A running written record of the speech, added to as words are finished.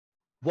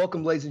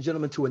Welcome, ladies and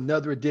gentlemen, to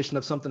another edition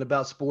of Something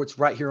About Sports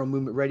right here on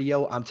Movement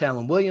Radio. I'm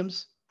Talon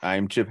Williams.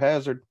 I'm Chip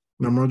Hazard.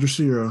 And I'm Roger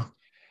Sierra.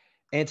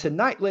 And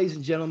tonight, ladies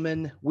and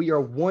gentlemen, we are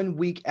 1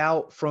 week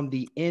out from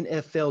the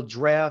NFL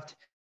draft.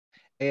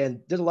 And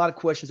there's a lot of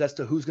questions as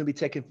to who's going to be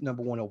taken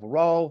number one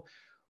overall,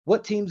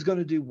 what team's going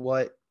to do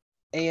what.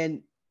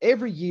 And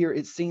every year,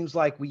 it seems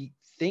like we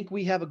think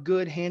we have a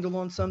good handle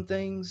on some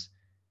things.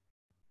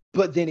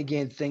 But then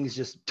again, things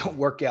just don't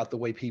work out the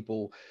way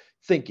people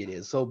think it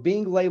is. So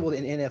being labeled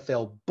an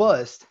NFL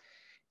bust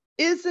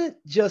isn't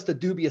just a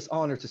dubious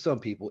honor to some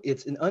people.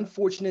 It's an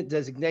unfortunate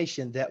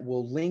designation that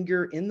will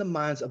linger in the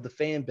minds of the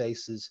fan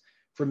bases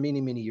for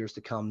many, many years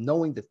to come,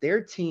 knowing that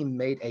their team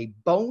made a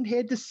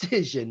bonehead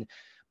decision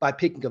by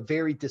picking a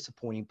very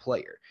disappointing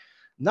player.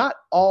 Not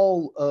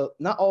all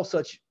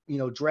such,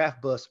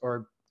 draft busts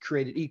are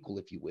created equal,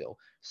 if you will.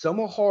 Some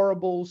are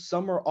horrible,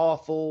 some are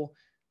awful,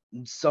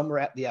 some are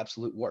at the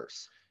absolute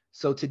worst.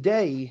 So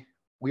today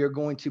we are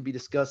going to be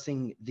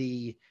discussing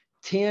the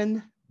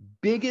 10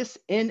 biggest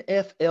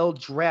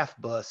NFL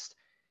draft busts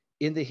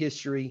in the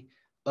history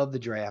of the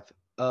draft.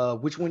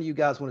 Which one of you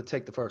guys want to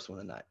take the first one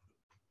tonight?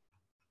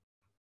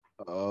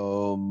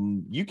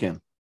 You can.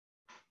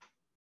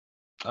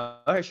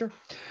 All right, sure.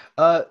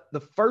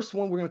 The first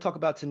one we're going to talk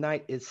about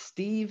tonight is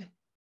Steve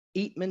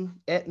Etman.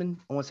 I want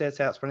to say that's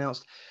how it's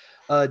pronounced.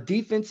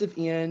 Defensive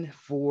end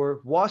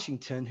for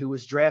Washington, who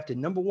was drafted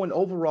number 1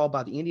 overall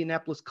by the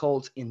Indianapolis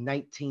Colts in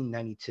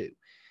 1992.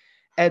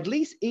 At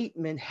least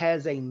Etman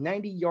has a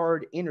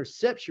 90-yard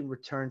interception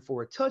return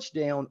for a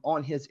touchdown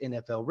on his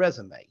NFL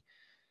resume.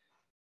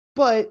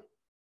 But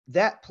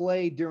that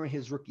play during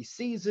his rookie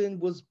season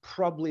was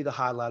probably the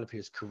highlight of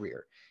his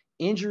career.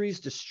 Injuries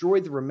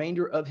destroyed the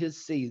remainder of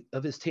his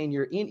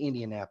tenure in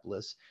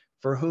Indianapolis,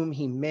 for whom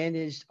he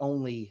managed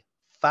only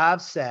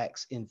 5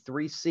 sacks in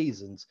 3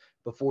 seasons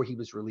before he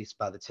was released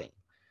by the team.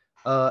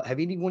 Have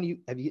either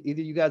of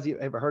you guys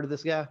ever heard of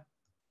this guy?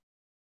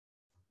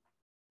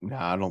 No,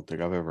 I don't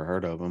think I've ever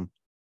heard of him.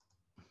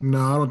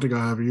 No, I don't think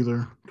I have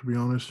either, to be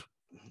honest.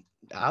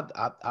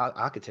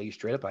 I could tell you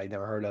straight up, I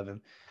never heard of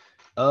him.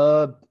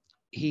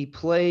 He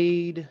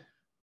played.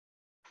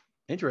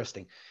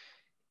 Interesting.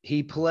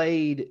 He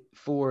played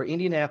for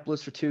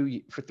Indianapolis for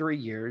 3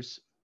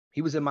 years.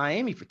 He was in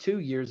Miami for 2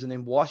 years and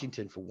then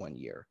Washington for 1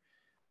 year.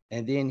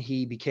 And then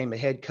he became a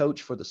head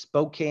coach for the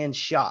Spokane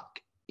Shock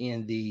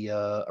in the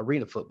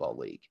indoor football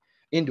league.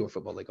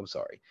 I'm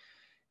sorry.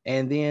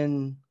 And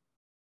then,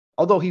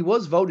 although he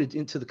was voted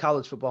into the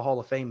College Football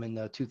Hall of Fame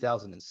in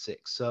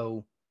 2006.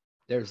 So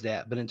there's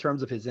that. But in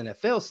terms of his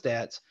NFL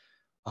stats,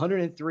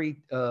 103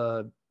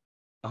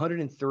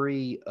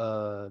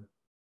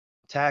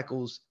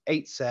 tackles,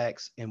 8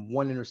 sacks, and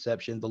 1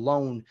 interception. The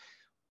lone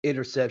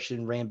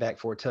interception ran back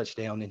for a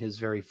touchdown in his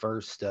very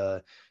first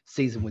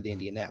season with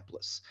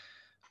Indianapolis.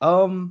 He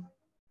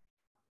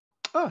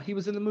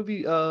was in the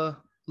movie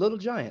Little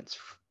Giants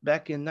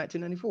back in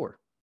 1994.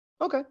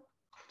 Okay.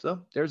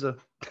 So there's a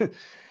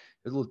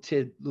little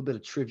bit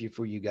of trivia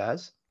for you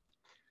guys.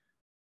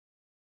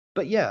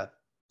 But yeah,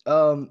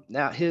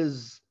 now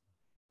his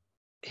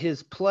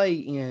play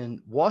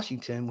in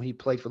Washington when he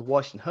played for the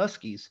Washington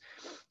Huskies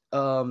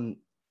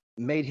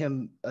made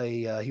him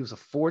he was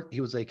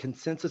a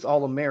consensus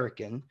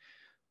All-American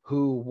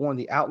who won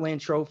the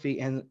Outland Trophy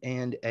and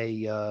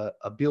a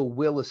Bill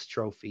Willis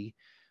Trophy,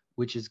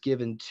 which is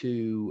given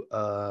to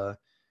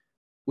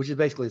which is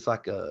basically it's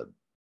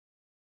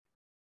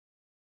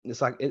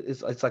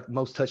like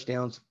most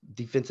touchdowns,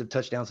 defensive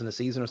touchdowns in a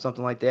season or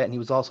something like that. And he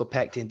was also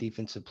Pac-10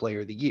 Defensive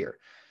Player of the Year.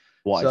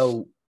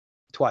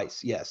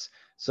 Twice, yes.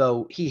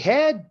 So he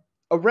had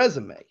a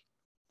resume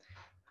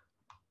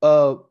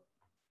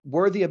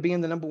worthy of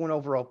being the number 1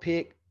 overall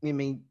pick. I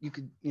mean, you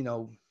could,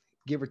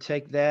 give or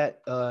take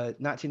that.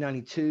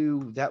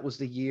 1992, that was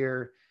the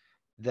year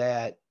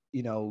that,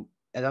 and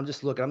I'm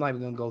just looking, I'm not even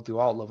going to go through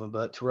all of them,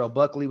 but Terrell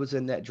Buckley was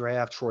in that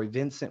draft. Troy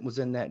Vincent was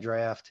in that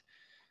draft.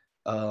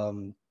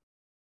 Going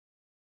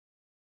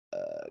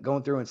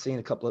through and seeing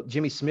a couple of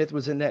Jimmy Smith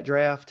was in that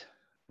draft.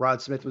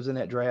 Rod Smith was in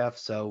that draft.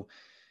 So,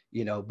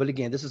 but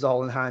again, this is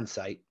all in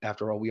hindsight.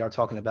 After all, we are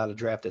talking about a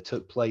draft that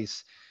took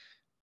place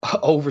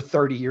over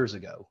 30 years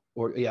ago,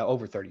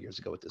 over 30 years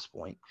ago at this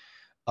point.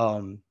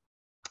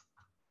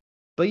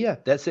 But yeah,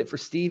 that's it for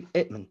Steve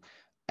Etman,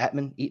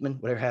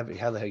 whatever, how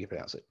the hell you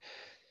pronounce it.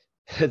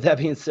 That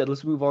being said,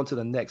 let's move on to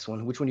the next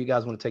one. Which one do you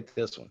guys want to take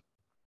this one?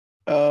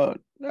 I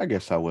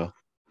guess I will.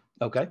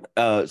 Okay.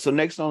 So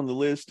next on the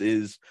list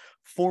is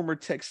former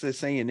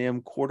Texas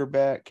A&M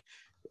quarterback,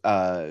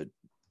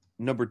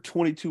 number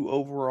 22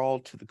 overall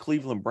to the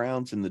Cleveland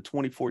Browns in the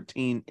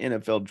 2014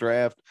 NFL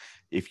Draft.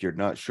 If you're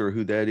not sure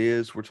who that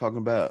is, we're talking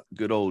about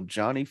good old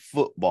Johnny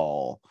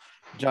Football,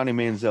 Johnny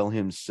Manziel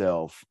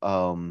himself.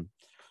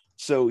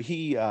 So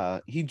he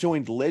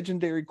joined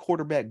legendary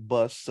quarterback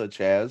busts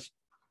such as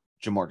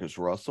Jamarcus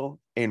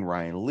Russell and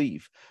Ryan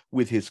Leaf.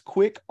 With his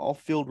quick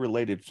off-field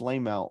related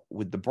flameout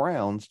with the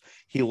Browns,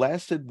 he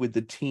lasted with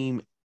the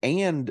team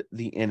and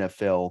the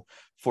NFL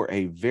for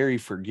a very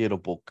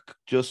forgettable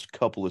just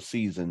couple of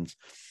seasons.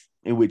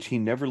 in which he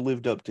never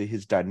lived up to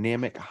his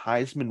dynamic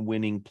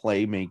Heisman-winning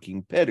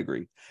playmaking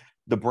pedigree.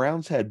 The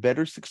Browns had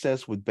better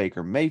success with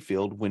Baker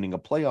Mayfield winning a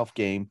playoff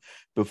game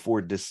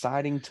before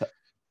deciding to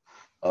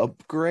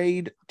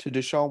upgrade to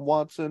Deshaun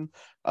Watson.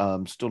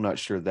 Still not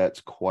sure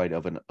that's quite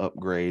of an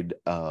upgrade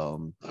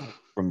from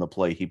the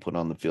play he put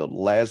on the field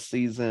last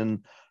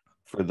season.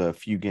 For the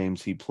few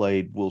games he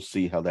played, we'll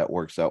see how that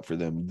works out for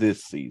them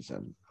this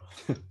season.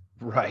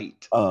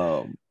 Right.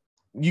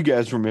 You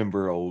guys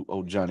remember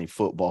old Johnny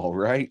Football,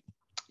 right?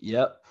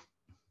 Yep.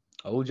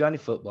 Old Johnny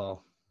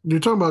Football. You're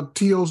talking about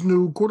T.O.'s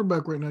new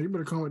quarterback right now. You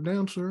better calm it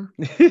down, sir.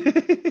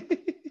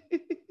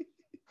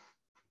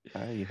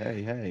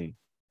 Hey.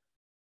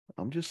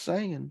 I'm just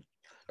saying.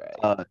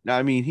 Right.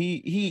 I mean,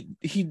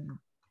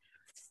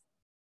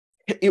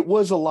 it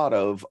was a lot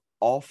of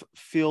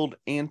off-field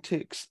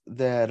antics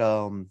that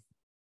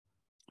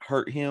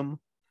hurt him.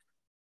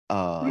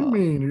 What do you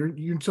mean?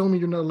 You're telling me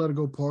you're not allowed to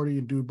go party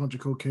and do a bunch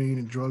of cocaine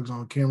and drugs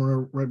on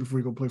camera right before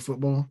you go play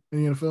football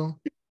in the NFL?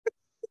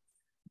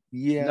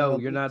 Yeah. No,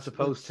 you're not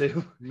supposed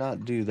to.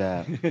 Not do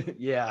that.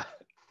 Yeah.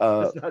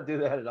 Let's not do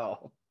that at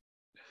all.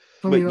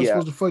 Tell me you're not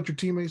supposed to fight your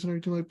teammates and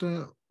everything like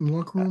that in the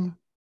locker room?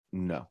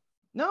 No.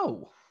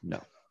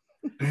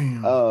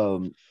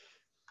 Damn.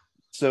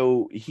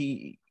 So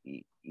he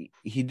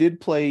did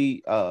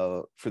play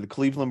for the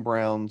Cleveland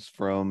Browns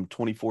from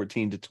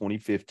 2014 to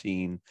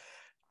 2015.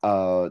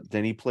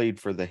 Then he played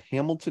for the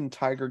Hamilton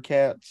Tiger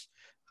Cats,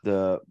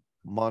 the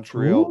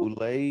Montreal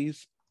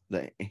Ulays,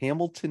 the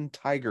Hamilton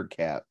Tiger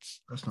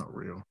Cats. That's not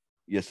real.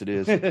 Yes, it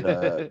is.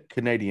 The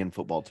Canadian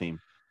football team.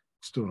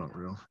 Still not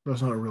real.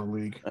 That's not a real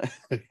league.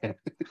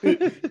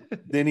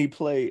 Then he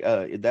played,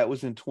 that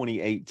was in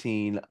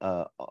 2018.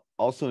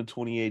 Also in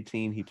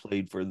 2018, he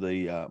played for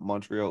the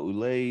Montreal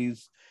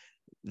Ulays.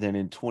 Then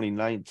in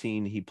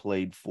 2019, he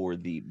played for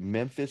the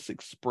Memphis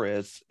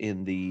Express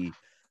in the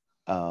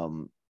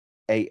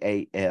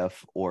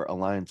AAF, or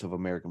Alliance of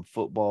American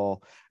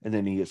Football. And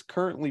then he is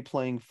currently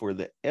playing for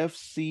the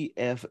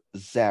FCF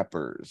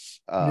Zappers.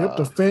 Yep,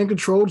 the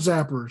fan-controlled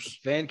Zappers.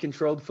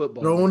 Fan-controlled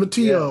football. Throw on the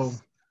TO.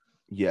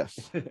 Yes.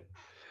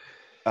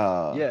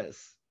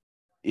 Yes.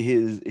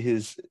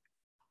 His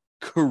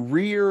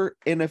career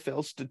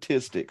NFL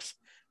statistics: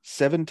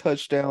 7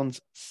 touchdowns,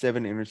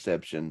 7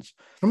 interceptions.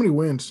 How many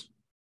wins?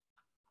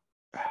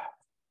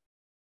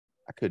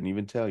 I couldn't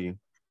even tell you.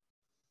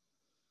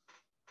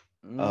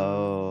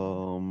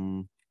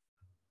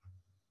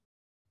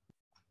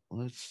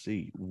 Let's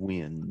see.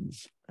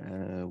 Wins.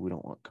 We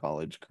don't want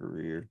college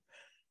career.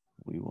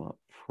 We want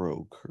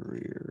pro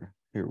career.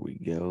 Here we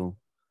go.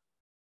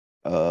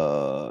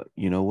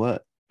 You know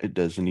what? It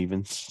doesn't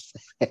even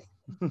say.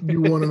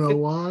 You want to know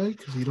why?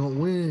 Because you don't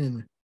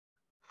win.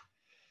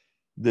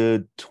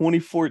 The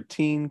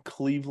 2014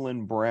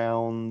 Cleveland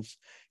Browns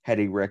had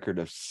a record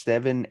of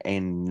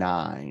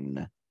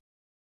 7-9.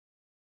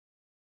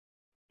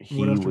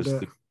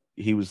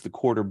 He was the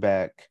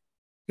quarterback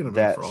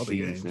that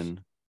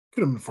season.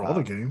 Could have been for all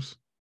the games.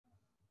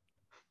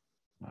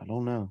 I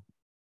don't know.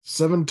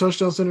 7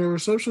 touchdowns and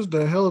interceptions.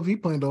 The hell if he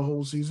played the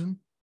whole season.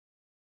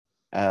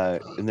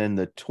 And then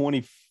the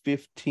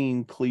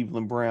 2015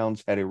 Cleveland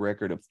Browns had a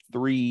record of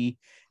 3-13.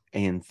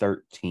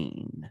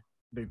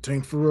 They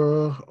tanked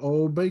for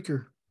old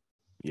Baker.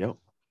 Yep.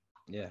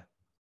 Yeah.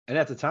 And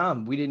at the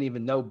time, we didn't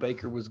even know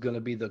Baker was going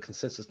to be the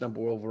consensus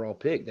number 1 overall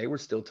pick. They were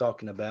still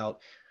talking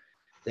about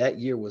that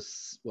year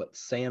was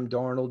Sam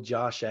Darnold,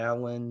 Josh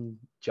Allen,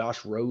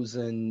 Josh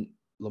Rosen,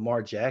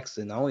 Lamar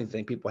Jackson. I don't even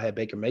think people had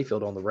Baker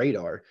Mayfield on the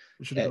radar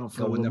at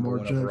going number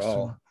 1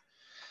 overall.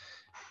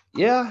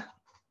 Yeah.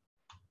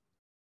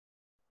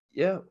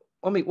 Yeah.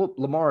 I mean,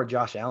 Lamar or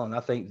Josh Allen, I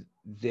think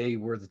they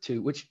were the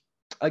two, which,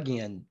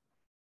 again,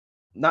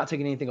 not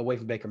taking anything away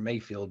from Baker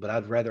Mayfield, but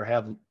I'd rather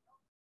have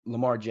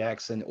Lamar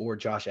Jackson or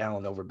Josh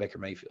Allen over Baker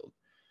Mayfield.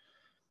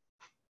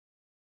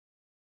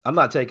 I'm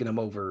not taking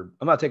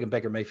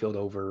Baker Mayfield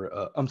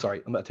over. I'm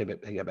sorry. I'm not taking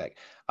it back.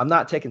 I'm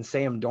not taking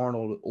Sam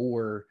Darnold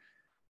or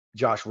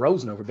Josh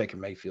Rosen over Baker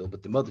Mayfield,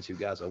 but the other two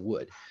guys I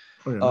would.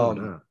 Oh,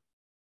 yeah,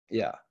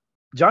 yeah.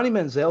 Johnny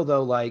Manziel,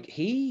 though,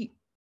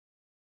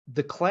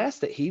 the class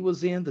that he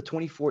was in, the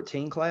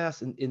 2014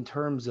 class, in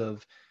terms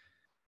of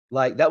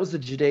that was the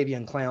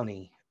Jadeveon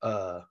Clowney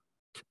class.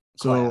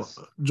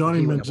 So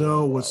Johnny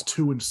Manziel was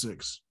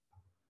 2-6.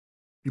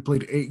 He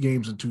played 8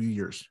 games in 2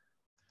 years.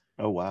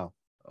 Oh wow.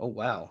 Oh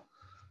wow.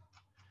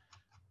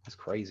 That's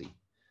crazy.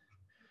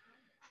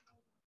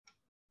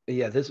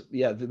 But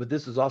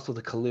this is also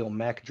the Khalil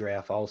Mack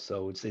draft.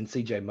 Also, it's in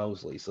CJ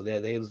Mosley. So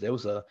there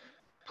was a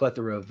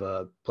plethora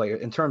of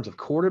players in terms of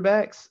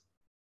quarterbacks.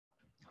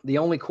 The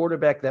only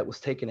quarterback that was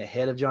taken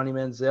ahead of Johnny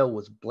Manziel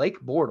was Blake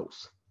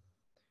Bortles.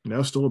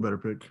 Now still a better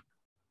pick.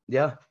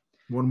 Yeah.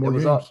 1 more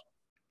games.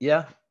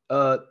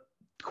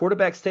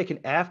 Quarterbacks taken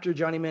after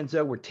Johnny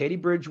Manziel were Teddy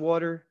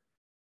Bridgewater,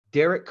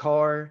 Derek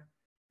Carr,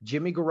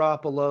 Jimmy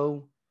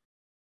Garoppolo,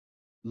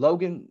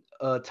 Logan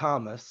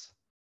Thomas,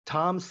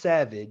 Tom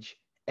Savage,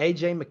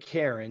 A.J.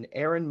 McCarron,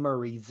 Aaron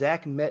Murray,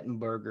 Zach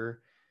Mettenberger,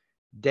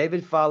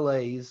 David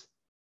Falaise,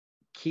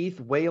 Keith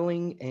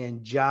Whaling,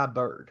 and Jai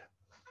Bird.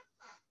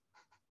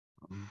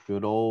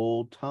 Good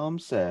old Tom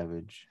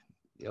Savage.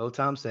 The old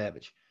Tom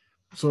Savage.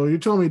 So you're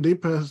telling me they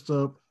passed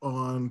up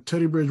on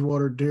Teddy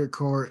Bridgewater, Derek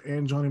Carr,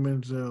 and Johnny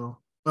Manziel.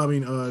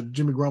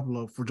 Jimmy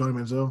Garoppolo for Johnny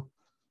Manziel.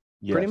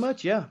 Yes. Pretty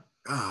much, yeah.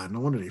 No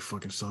wonder they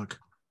fucking suck.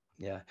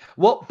 Yeah.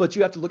 Well, but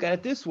you have to look at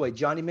it this way.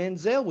 Johnny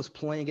Manziel was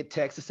playing at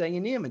Texas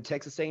A&M, and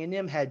Texas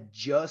A&M had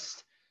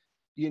just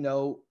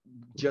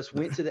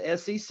went to the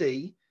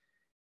SEC,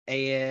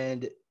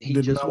 and he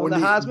Did just not won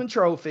win the Heisman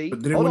Trophy.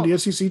 But didn't win the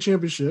SEC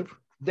championship.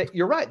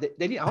 You're right. They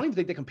didn't, I don't even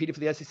think they competed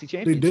for the SEC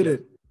championship. They did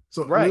it.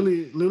 So right.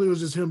 Literally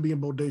was just him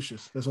being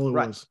bodacious. That's all it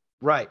was.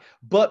 Right.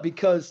 But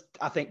because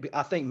I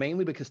think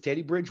mainly because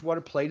Teddy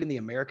Bridgewater played in the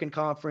American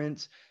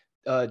Conference,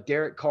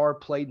 Derek Carr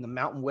played in the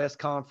Mountain West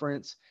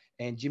Conference,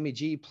 and Jimmy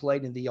G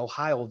played in the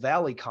Ohio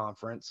Valley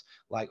Conference.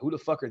 Like, who the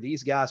fuck are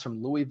these guys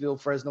from Louisville,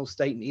 Fresno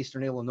State, and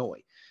Eastern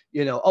Illinois?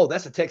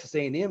 That's a Texas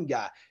A&M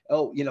guy.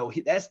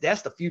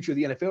 That's the future of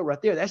the NFL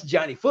right there. That's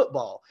Johnny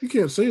Football. You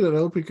can't say that,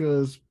 though,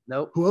 because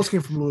nope. Who else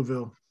came from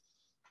Louisville?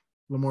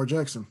 Lamar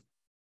Jackson.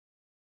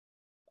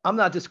 I'm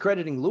not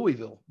discrediting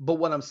Louisville, but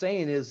what I'm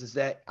saying is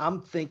that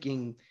I'm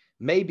thinking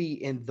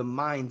maybe in the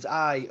mind's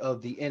eye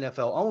of the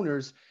NFL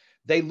owners,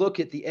 they look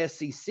at the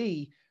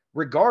SEC,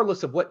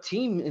 regardless of what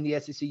team in the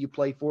SEC you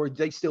play for,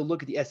 they still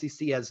look at the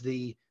SEC as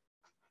the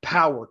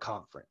power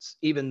conference,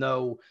 even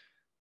though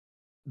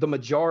the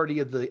majority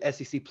of the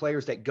SEC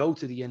players that go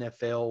to the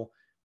NFL,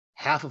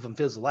 half of them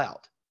fizzle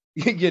out,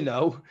 and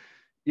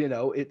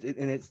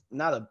it's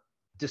not a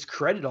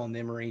discredit on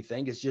them or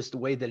anything. It's just the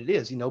way that it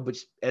is, but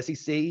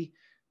SEC,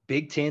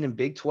 Big 10 and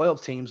Big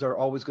 12 teams are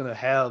always going to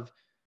have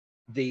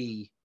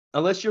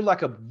unless you're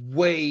like a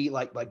way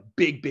like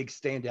big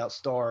standout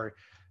star,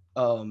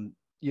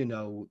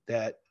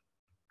 that,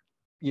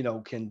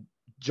 can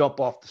jump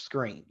off the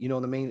screen. You know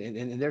what I mean?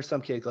 And there's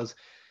some kids, because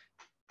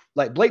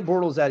like Blake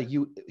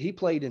Bortles he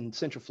played in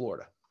Central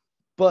Florida,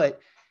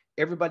 but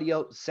everybody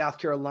else, South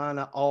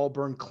Carolina,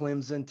 Auburn,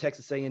 Clemson,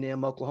 Texas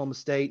A&M, Oklahoma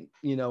State,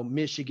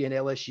 Michigan,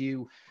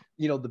 LSU,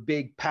 the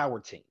big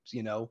power teams,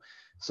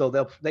 So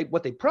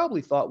what they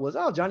probably thought was,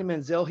 oh, Johnny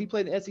Manziel, he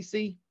played in the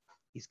SEC.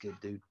 He's good,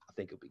 dude. I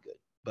think he'll be good.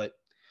 But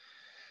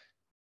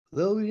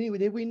little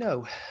did we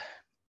know.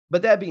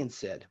 But that being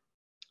said,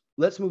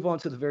 let's move on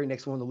to the very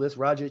next one on the list.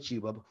 Roger, it's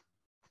you, Bubba.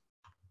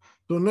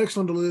 So next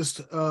on the list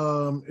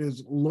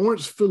is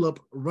Lawrence Phillip,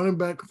 running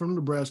back from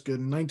Nebraska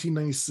in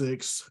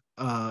 1996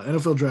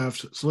 NFL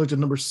draft, selected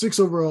number 6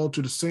 overall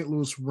to the St.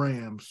 Louis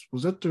Rams.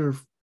 Was that their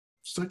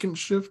second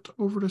shift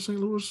over to St.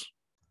 Louis?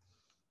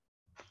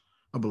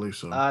 I believe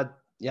so.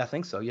 Yeah, I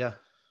think so. Yeah.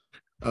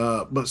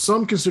 But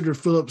some consider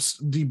Phillips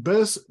the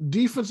best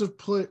defensive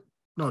player.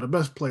 No, the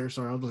best player.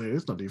 Sorry, I was going to say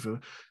it's not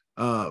defensive.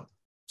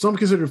 Some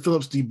consider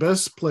Phillips the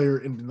best player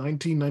in the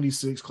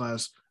 1996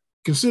 class,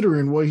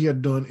 considering what he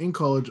had done in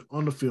college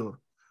on the field.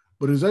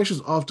 But his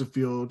actions off the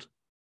field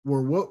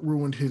were what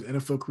ruined his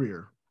NFL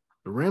career.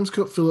 The Rams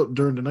cut Phillip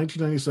during the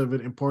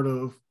 1997 in part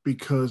of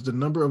because the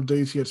number of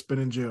days he had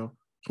spent in jail,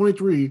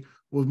 23,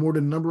 was more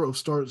than the number of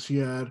starts he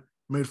had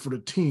made for the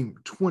team,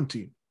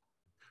 20.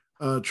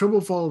 Trouble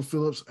followed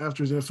Phillips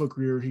after his NFL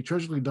career. He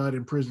tragically died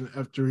in prison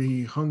after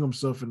he hung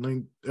himself in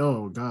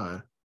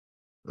January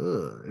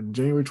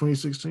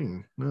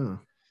 2016. No.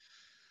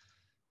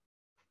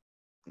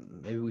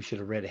 Maybe we should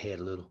have read ahead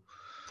a little.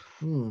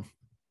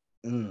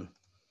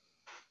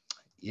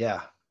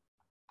 Yeah.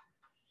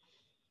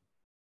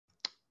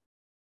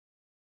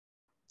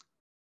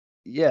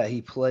 Yeah,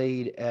 he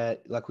played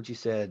at, like what you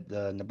said,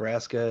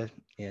 Nebraska,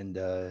 and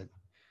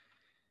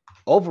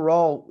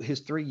overall, his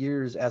 3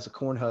 years as a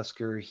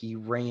Cornhusker, he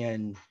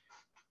ran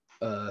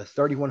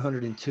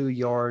 3,102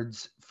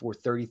 yards for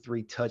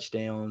 33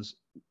 touchdowns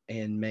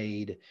and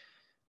made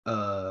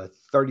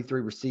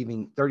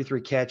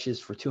 33 catches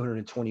for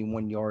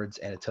 221 yards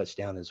and a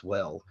touchdown as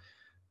well.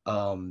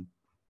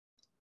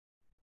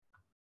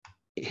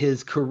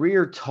 His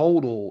career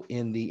total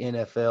in the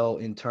NFL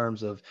in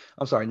terms of,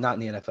 I'm sorry, not in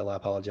the NFL, I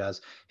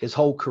apologize. His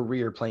whole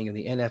career playing in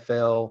the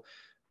NFL,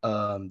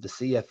 the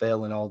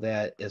CFL and all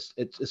that, as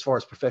far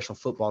as professional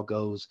football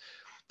goes,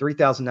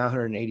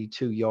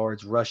 3,982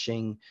 yards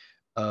rushing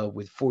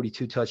with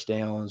 42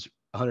 touchdowns,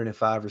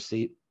 105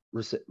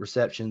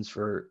 receptions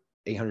for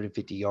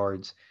 850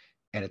 yards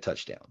and a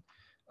touchdown.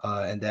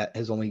 And that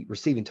his only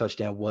receiving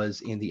touchdown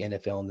was in the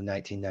NFL in the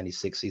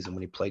 1996 season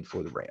when he played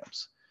for the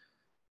Rams.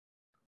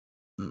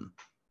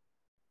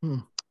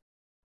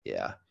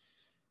 Yeah.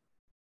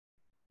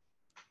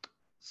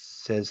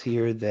 Says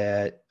here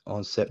that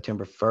on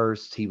September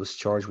 1st, he was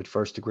charged with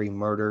first-degree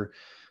murder,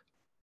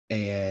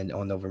 and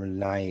on November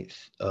 9th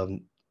of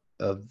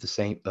the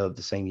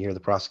same year, the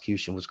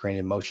prosecution was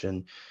granted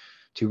motion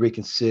to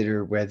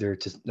reconsider whether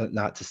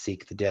not to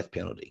seek the death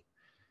penalty.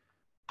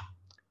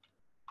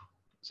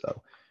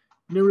 So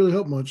it didn't really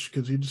help much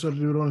because he decided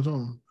to do it on his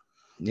own.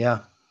 Yeah.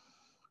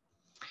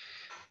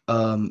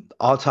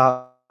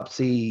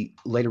 Autopsy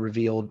later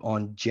revealed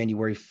on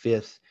January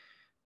 5th,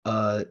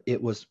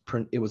 it was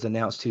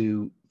announced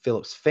to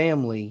Phillips'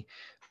 family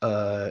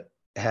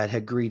had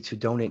agreed to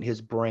donate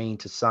his brain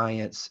to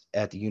science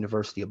at the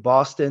University of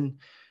Boston,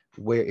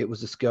 where it was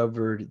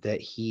discovered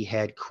that he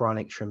had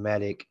chronic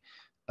traumatic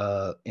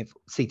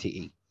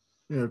CTE.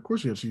 Yeah, of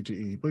course he had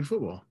CTE. He played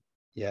football.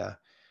 Yeah.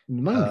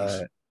 In the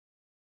 90s.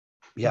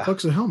 Yeah. He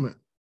fucks a helmet.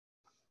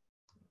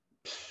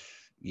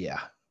 Yeah.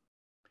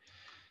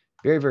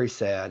 Very, very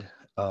sad.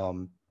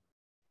 Very,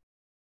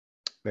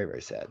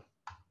 very sad.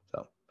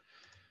 So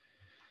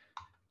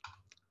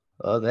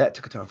that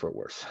took a turn for the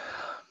worse.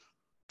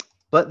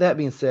 But that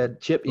being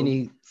said, Chip,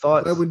 any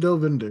thoughts? Glad we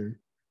dove in there.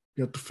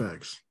 Got the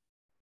facts.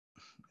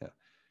 Yeah.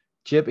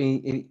 Chip,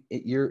 any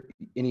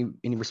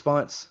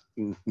response?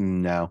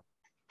 No.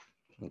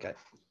 Okay.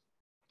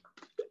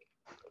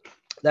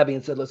 That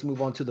being said, let's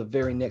move on to the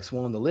very next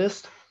one on the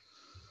list.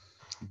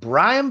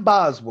 Brian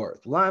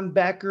Bosworth,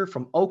 linebacker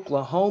from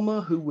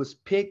Oklahoma, who was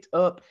picked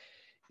up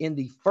in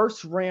the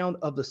first round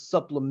of the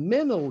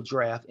supplemental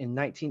draft in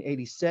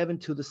 1987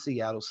 to the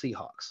Seattle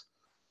Seahawks.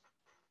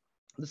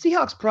 The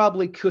Seahawks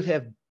probably could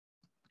have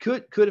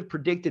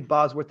predicted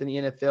Bosworth in the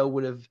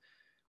NFL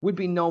would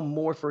be known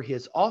more for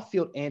his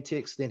off-field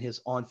antics than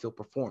his on-field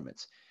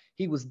performance.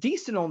 He was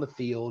decent on the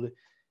field,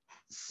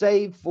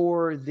 save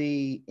for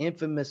the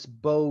infamous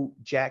Bo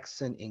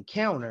Jackson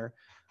encounter,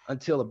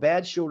 until a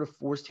bad shoulder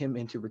forced him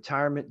into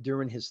retirement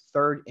during his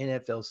third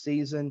NFL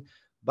season.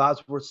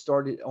 Bosworth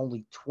started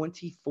only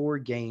 24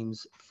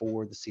 games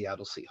for the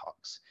Seattle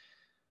Seahawks.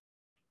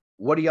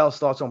 What are y'all's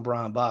thoughts on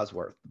Brian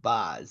Bosworth?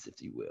 Boz,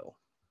 if you will.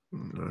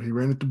 He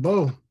ran into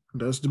Bo.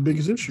 That's the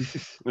biggest issue.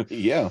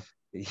 Yeah.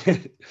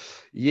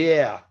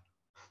 Yeah.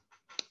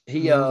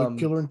 He was a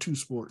killer in two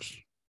sports.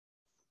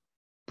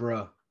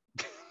 Bruh.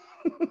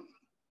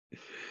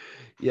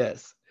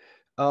 Yes.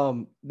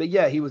 But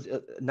yeah, he was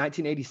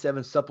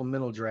 1987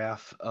 supplemental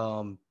draft.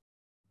 I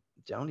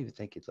don't even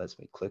think it lets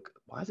me click.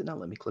 Why is it not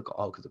letting me click?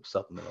 Oh, because it's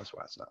supplemental. That's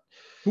why it's not.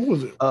 Who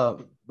was it?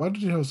 Why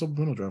did you have a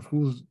supplemental draft?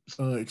 Who was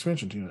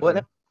expansion team?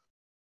 What?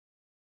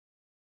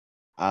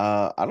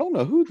 I don't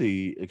know who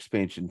the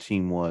expansion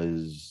team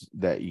was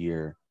that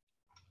year.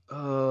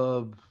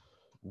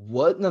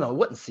 What? No, it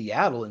wasn't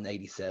Seattle in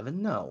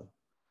 '87. No.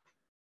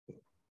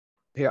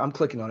 Here, I'm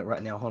clicking on it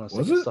right now. Hold on a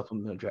second. Was it?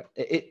 Supplemental draft.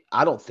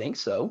 I don't think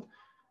so.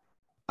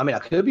 I mean, I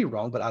could be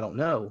wrong, but I don't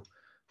know.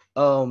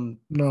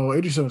 No,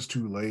 87 is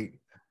too late.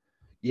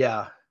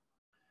 Yeah.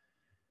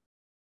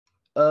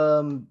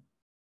 Notable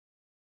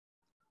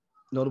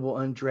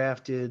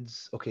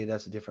undrafteds. Okay,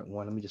 that's a different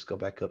one. Let me just go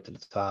back up to the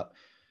top.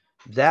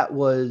 That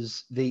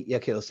was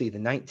okay, let's see. The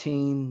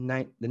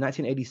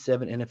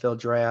 1987 NFL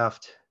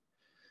draft.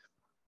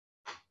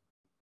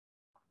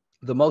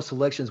 The most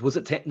selections was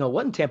it? No, it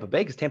wasn't Tampa Bay,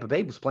 because Tampa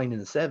Bay was playing in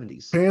the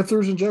 70s.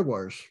 Panthers and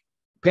Jaguars.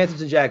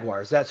 Panthers and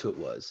Jaguars. That's who it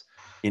was.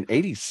 In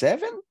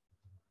 87?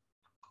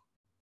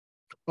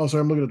 Oh, sorry,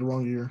 I'm looking at the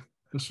wrong year.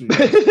 Let's see.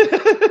 I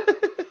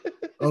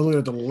was looking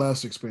at the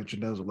last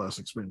expansion. That was the last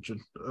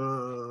expansion.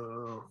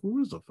 Who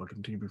was the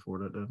fucking team before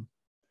that then?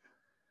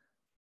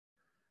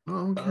 I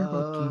don't care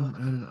about them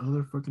adding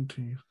other fucking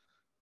teams.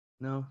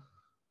 No.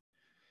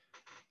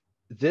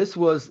 This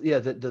was,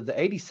 the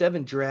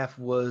 87 draft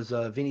was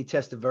Vinny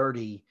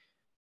Testaverde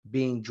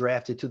being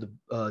drafted to the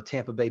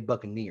Tampa Bay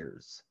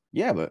Buccaneers.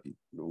 Yeah, but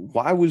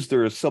why was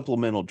there a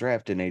supplemental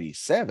draft in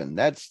 87?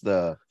 That's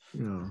what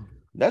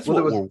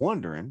we're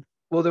wondering.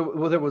 Well,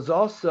 there was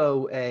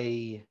also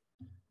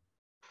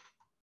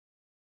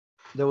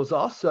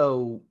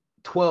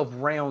 12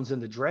 rounds in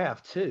the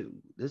draft too.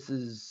 This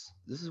is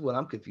what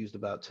I'm confused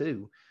about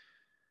too.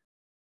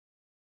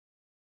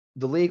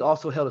 The league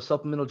also held a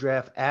supplemental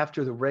draft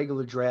after the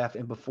regular draft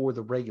and before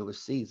the regular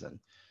season.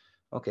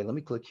 Okay, let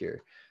me click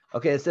here.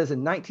 Okay, it says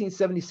in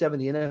 1977,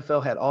 the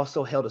NFL had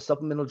also held a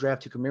supplemental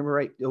draft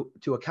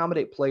to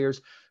accommodate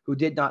players who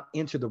did not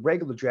enter the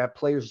regular draft.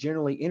 Players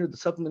generally entered the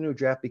supplemental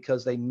draft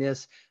because they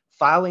missed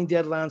filing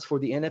deadlines for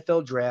the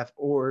NFL draft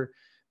or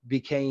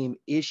because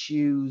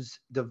issues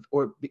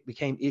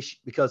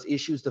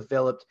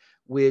developed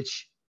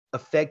which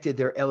affected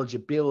their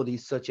eligibility,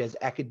 such as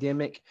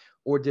academic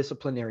or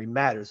disciplinary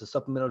matters. The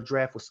supplemental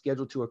draft was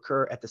scheduled to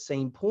occur at the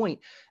same point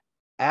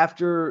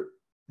after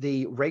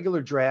the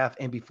regular draft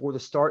and before the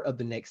start of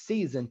the next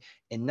season.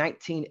 In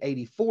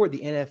 1984, the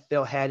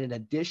NFL had an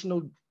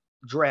additional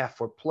draft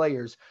for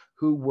players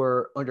who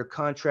were under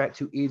contract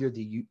to either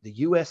the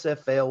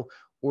USFL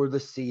or the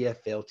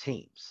CFL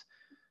teams.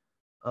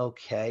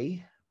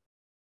 Okay.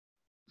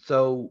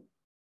 So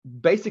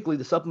basically,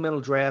 the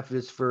supplemental draft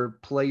is for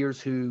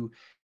players who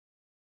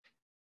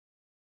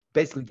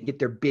basically get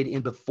their bid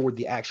in before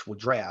the actual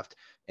draft.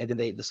 And then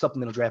the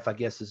supplemental draft, I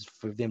guess, is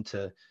for them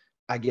to,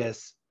 I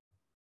guess,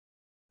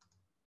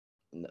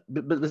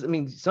 but I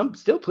mean,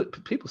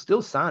 people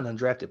still sign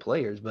undrafted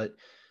players, but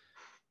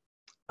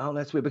oh,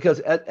 that's weird,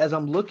 because as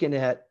I'm looking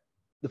at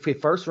the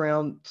first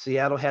round,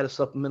 Seattle had a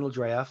supplemental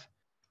draft,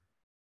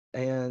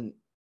 and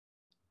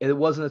it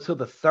wasn't until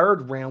the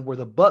third round where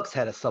the Bucs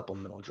had a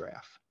supplemental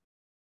draft.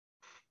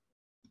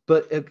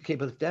 But if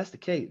that's the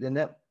case, then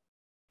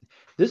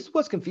this is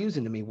what's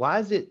confusing to me. Why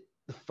is it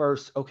the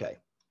first? Okay,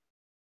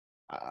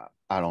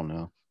 I don't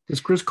know.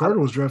 Because Chris Carter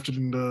was drafted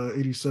in the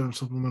 87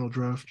 supplemental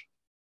draft.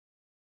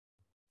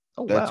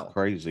 Oh, That's wow.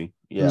 crazy.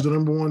 He Yeah. was the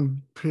number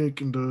one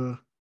pick in the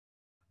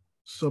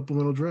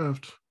supplemental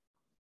draft.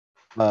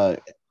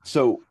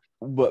 So,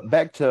 but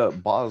back to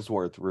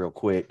Bosworth real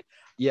quick.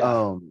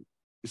 Yeah.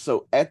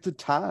 So at the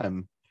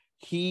time,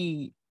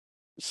 he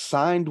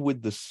signed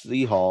with the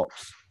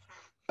Seahawks,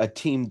 a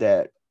team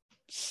that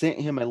sent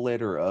him a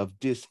letter of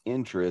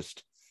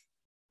disinterest.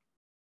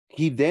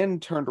 He then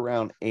turned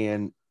around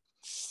and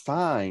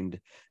signed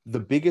the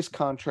biggest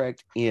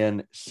contract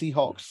in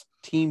Seahawks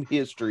team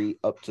history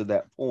up to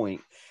that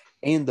point,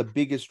 and the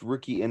biggest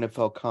rookie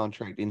NFL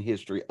contract in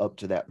history up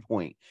to that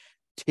point.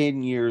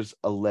 10 years,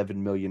 $11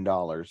 million.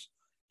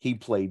 He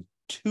played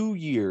 2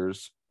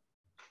 years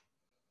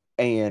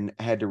and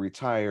had to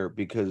retire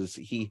because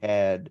he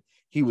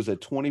was a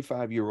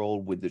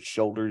 25-year-old with the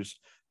shoulders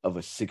of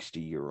a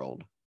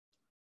 60-year-old.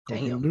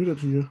 Cocaine Damn. do that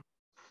to you.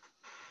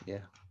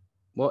 Yeah.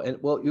 Well,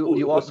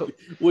 you also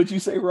What'd you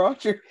say,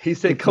 Roger? he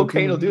said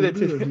cocaine will do that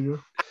to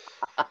you.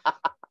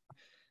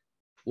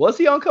 Was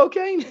he on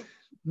cocaine?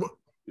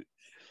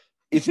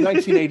 It's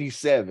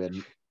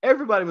 1987.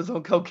 Everybody was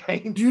on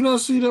cocaine. Do you not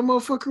see that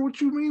motherfucker?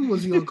 What you mean?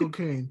 Was he on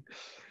cocaine?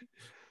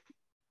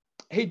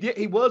 He did.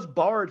 He was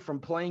barred from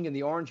playing in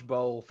the Orange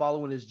Bowl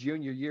following his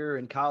junior year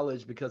in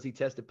college because he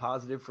tested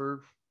positive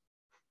for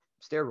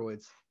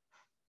steroids.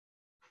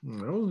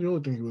 That was the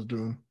only thing he was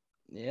doing.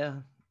 Yeah.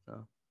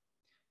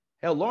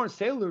 Hell, Lawrence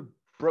Taylor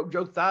broke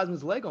Joe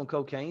Theismann's leg on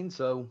cocaine.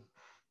 So,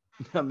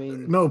 I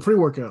mean, No,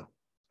 pre-workout.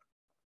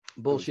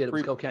 Bullshit. It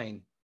was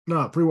cocaine.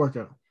 No,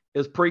 pre-workout. It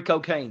was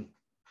pre-cocaine.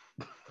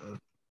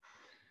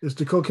 It's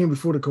the cocaine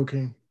before the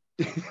cocaine.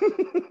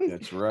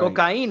 That's right.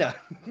 Cocaina.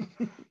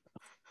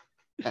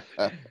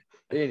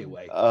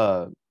 Anyway.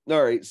 All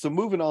right. So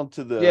moving on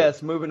to the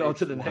next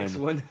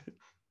one.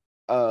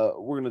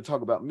 We're going to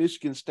talk about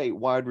Michigan State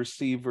wide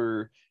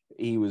receiver.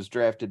 He was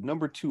drafted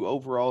number 2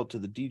 overall to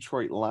the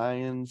Detroit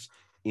Lions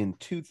in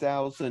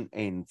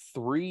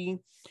 2003.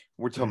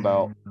 We're talking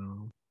about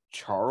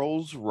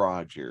Charles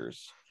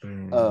Rogers.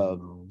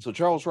 So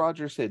Charles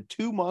Rogers had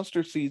 2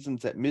 monster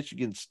seasons at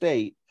Michigan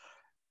State,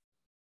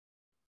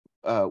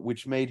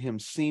 which made him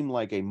seem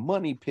like a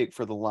money pick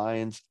for the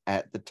Lions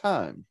at the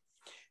time.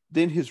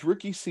 Then his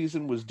rookie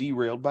season was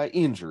derailed by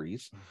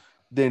injuries.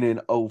 Then in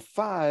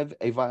 2005,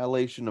 a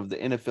violation of the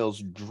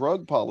NFL's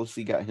drug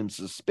policy got him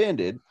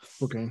suspended.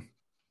 Okay.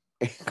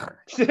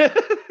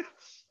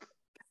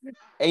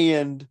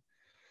 And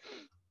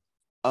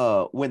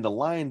when the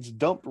Lions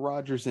dumped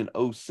Rodgers in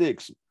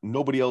 2006,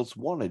 nobody else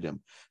wanted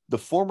him. The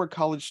former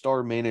college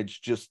star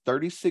managed just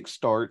 36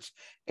 starts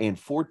and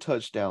 4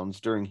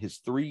 touchdowns during his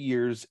 3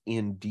 years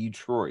in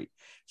Detroit.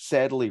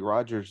 Sadly,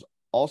 Rodgers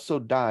also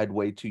died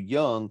way too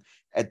young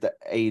at the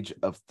age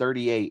of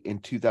 38 in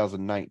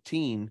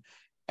 2019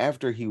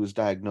 after he was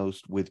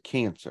diagnosed with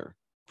cancer,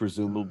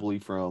 presumably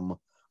from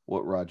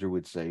what Roger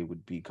would say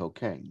would be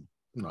cocaine.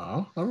 No,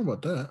 I don't know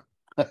about that.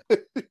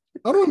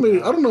 I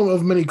don't know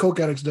of many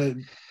coke addicts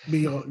that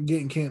be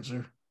getting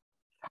cancer.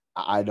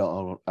 I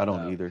don't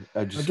either.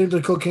 I think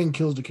the cocaine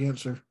kills the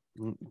cancer.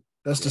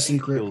 That's the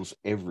secret. It kills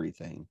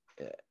everything.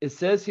 It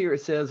says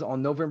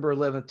on November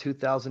 11th,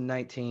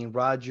 2019,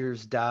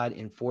 Rogers died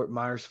in Fort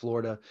Myers,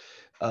 Florida,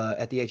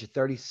 at the age of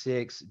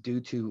 36 due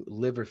to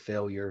liver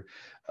failure.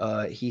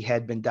 He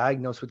had been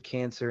diagnosed with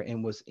cancer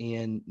and was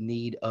in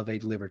need of a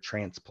liver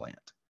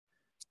transplant.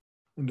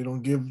 And they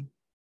don't give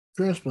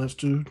transplants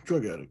to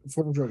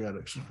former drug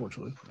addicts,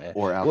 unfortunately,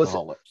 or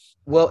alcoholics.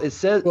 It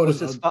says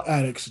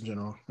addicts in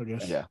general, I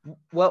guess. Yeah.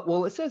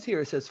 Well, it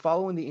says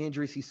following the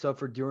injuries he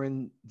suffered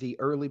during the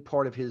early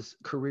part of his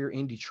career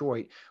in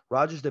Detroit,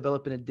 Rogers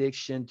developed an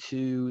addiction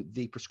to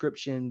the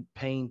prescription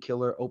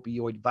painkiller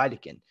opioid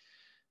Vicodin.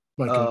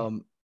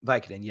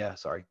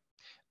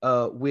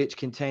 Which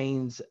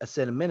contains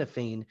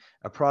acetaminophen,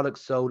 a product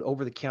sold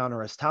over the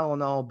counter as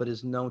Tylenol, but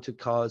is known to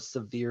cause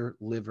severe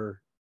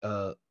liver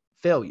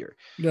failure.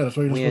 Yeah, that's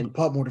why you're supposed to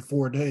pop more than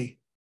 4 a day.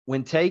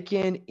 When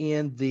taken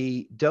in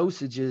the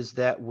dosages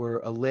that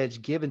were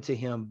alleged given to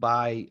him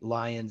by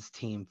Lions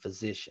team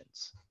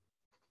physicians.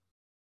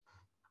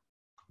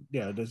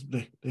 Yeah, that's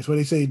why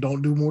they say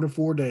don't do more than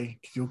 4 a day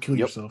because you'll kill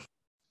yourself.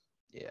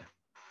 Yeah.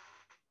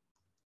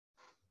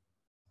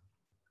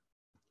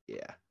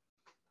 Yeah,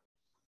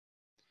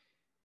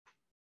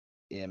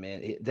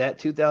 man. That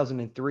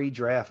 2003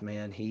 draft,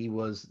 man, he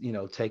was,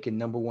 taken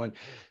number 1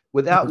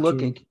 without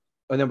looking.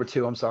 Number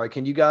 2, I'm sorry.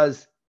 Can you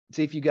guys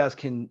see if you guys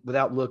can,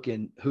 without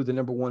looking, who the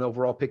number 1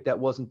 overall pick that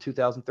was in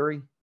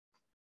 2003?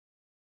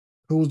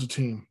 Who was the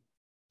team?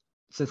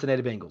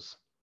 Cincinnati Bengals.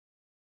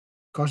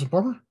 Carson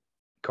Palmer,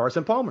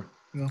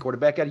 yeah.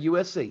 Quarterback out of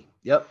USC.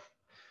 Yep.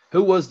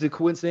 Who was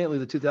coincidentally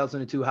the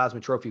 2002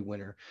 Heisman Trophy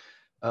winner.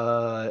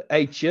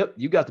 Hey, Chip,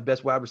 you got the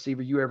best wide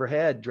receiver you ever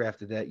had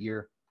drafted that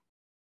year.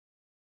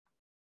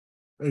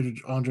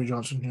 Andre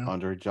Johnson. Yeah.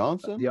 Andre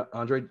Johnson? Yeah,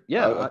 Andre.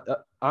 Yeah.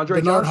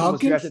 Andre Bernard Johnson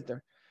Hopkins? was drafted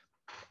there.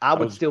 I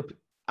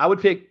would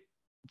pick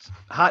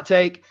hot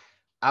take.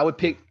 I would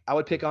pick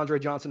Andre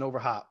Johnson over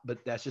Hop,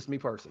 but that's just me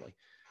personally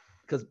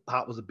because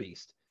Hop was a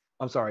beast.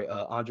 I'm sorry.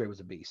 Andre was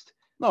a beast.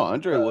 No,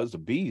 Andre was a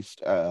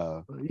beast.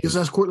 You just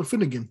asked Cortland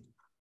Finnegan.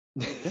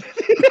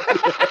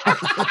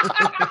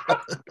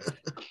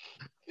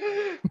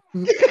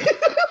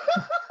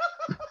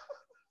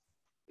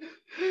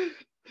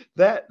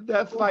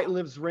 That fight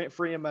lives rent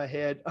free in my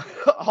head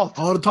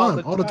all the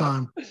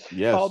time.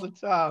 Yes. All the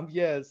time.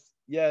 Yes.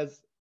 That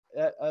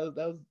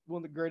was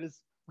one of the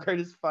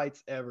greatest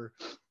fights ever.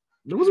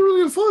 It wasn't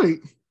really a fight.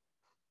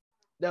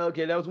 No,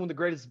 okay, that was one of the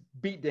greatest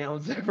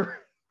beatdowns ever.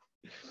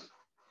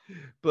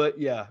 But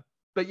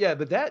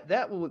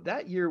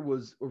that year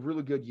was a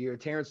really good year.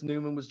 Terrence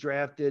Newman was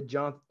drafted.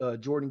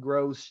 Jordan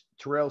Gross,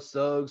 Terrell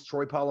Suggs,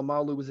 Troy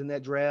Polamalu was in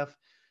that draft.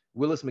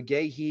 Willis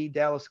McGahee,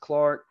 Dallas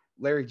Clark,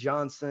 Larry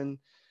Johnson.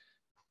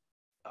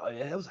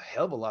 That was a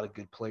hell of a lot of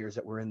good players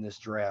that were in this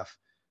draft.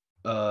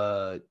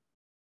 Anquan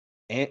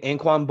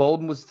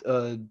Bolden was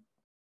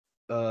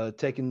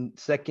taken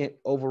second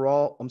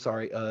overall. I'm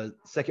sorry,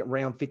 second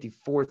round,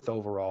 54th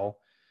overall.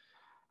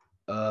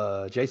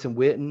 Jason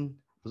Witten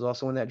was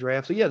also in that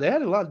draft. So, yeah, they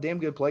had a lot of damn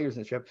good players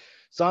in the draft.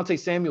 Asante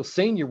Samuel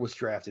Sr. was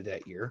drafted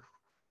that year.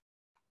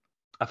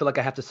 I feel like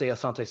I have to say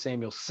Asante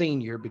Samuel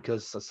Sr.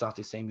 because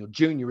Asante Samuel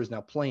Jr. is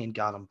now playing.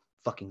 God, I'm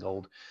fucking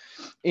old.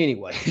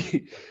 Anyway,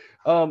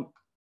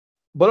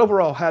 but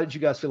overall, how did you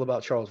guys feel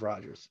about Charles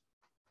Rogers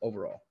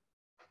overall?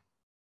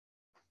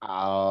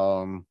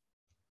 I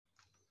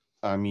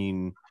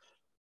mean,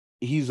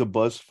 he's a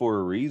bust for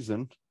a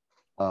reason.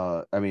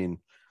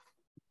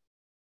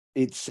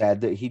 It's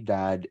sad that he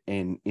died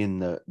in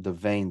the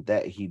vein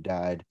that he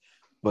died,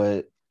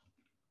 but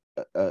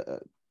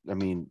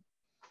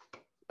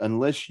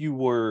unless you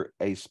were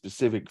a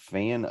specific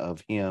fan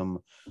of him,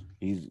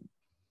 he's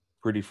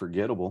pretty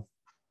forgettable.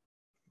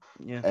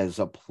 Yeah. As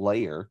a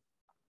player,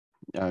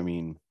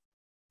 probably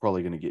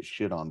going to get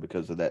shit on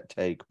because of that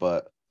take,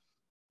 but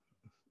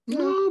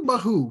no, but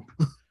who?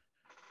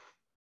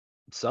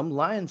 Some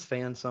Lions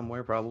fan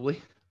somewhere,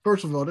 probably.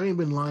 First of all, they ain't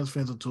been Lions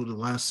fans until the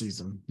last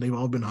season. They've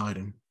all been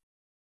hiding.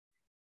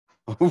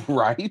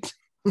 Right?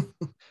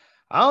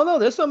 I don't know.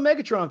 There's some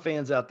Megatron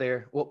fans out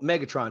there. Well,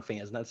 Megatron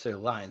fans, not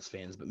necessarily Lions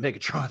fans, but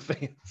Megatron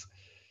fans.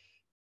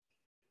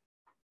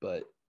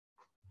 But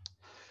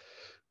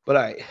all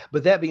right.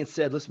 But that being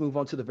said, let's move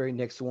on to the very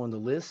next one on the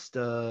list.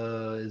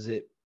 Is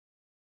it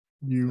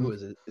you? Who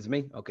is it? Is it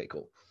me? Okay,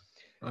 cool.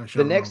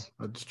 Actually, I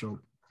just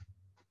joked.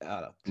 I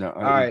don't know. No,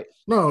 all right.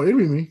 No, it'd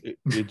be me.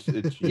 It's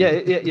you. Yeah,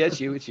 it's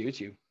you.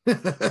 Hell,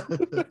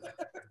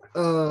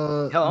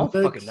 I don't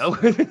fucking know.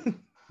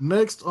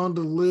 Next on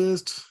the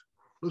list,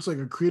 looks like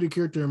a created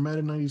character in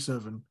Madden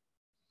 97.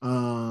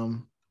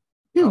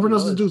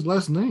 Pronounce this dude's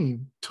last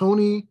name.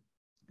 Tony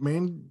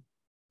Mandarich.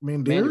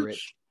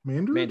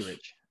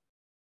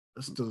 That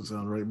doesn't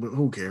sound right, but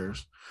who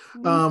cares?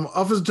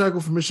 Offensive tackle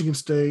for Michigan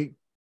State.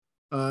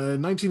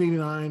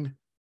 1989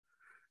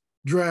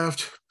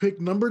 draft, pick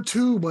number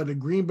 2 by the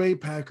Green Bay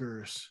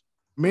Packers.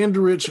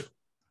 Mandarich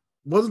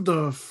wasn't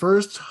the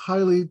first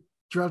highly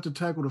drafted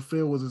tackle to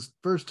fail with his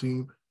first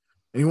team,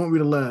 and he won't be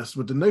the last.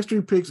 But the next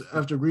 3 picks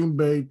after Green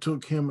Bay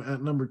took him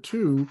at number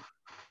 2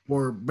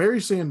 were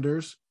Barry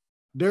Sanders,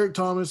 Derek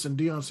Thomas, and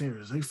Deion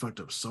Sanders. They fucked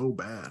up so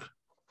bad.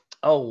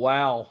 Oh,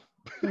 wow.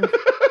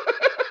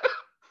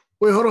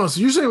 Wait, hold on.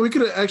 So you're saying we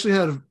could have actually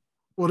had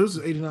this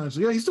is 89.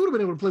 So, yeah, he still would have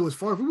been able to play with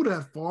Favre. We would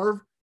have had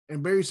Favre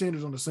and Barry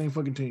Sanders on the same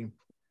fucking team.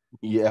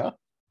 Yeah.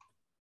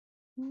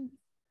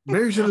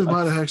 Barry Sanders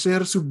might have actually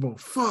had a Super Bowl.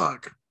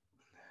 Fuck.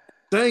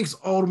 Thanks,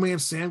 old man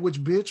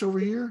sandwich bitch over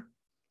here.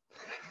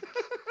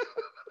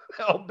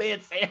 Old man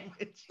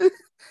sandwich.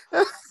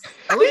 I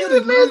like how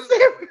they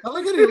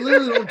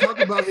literally don't talk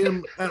about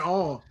him at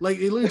all. Like,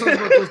 he literally talks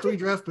about those 3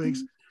 draft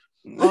picks.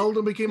 All of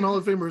them became Hall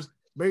of Famers.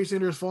 Barry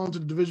Sanders fallen to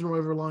the divisional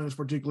rival Lions,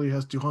 particularly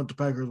has to hunt the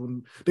Packers.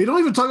 When they don't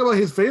even talk about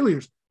his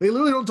failures. They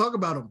literally don't talk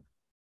about him.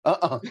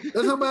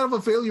 That's how bad of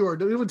a failure you are.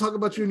 They don't even talk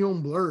about you in your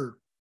own blur.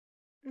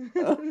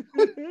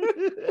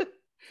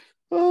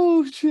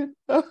 Oh shit.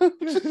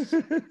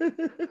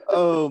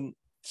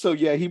 So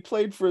yeah, he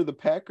played for the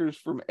Packers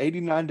from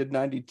 89 to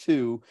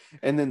 92,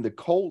 and then the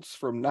Colts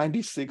from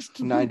 96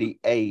 to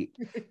 98.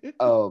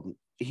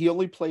 He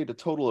only played a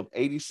total of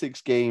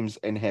 86 games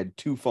and had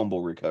 2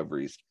 fumble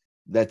recoveries.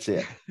 That's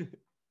it.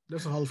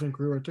 That's a Hall of Fame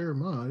career right there in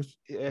my eyes.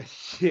 Yeah,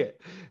 shit.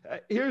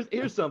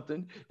 Here's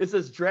something. It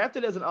says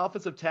drafted as an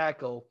offensive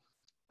tackle,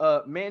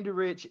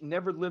 Mandarich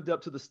never lived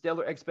up to the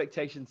stellar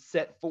expectations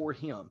set for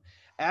him.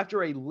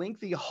 After a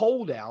lengthy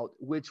holdout,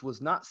 which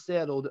was not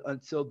settled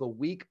until the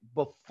week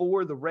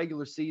before the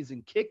regular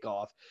season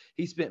kickoff,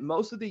 he spent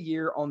most of the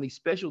year on the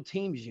special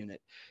teams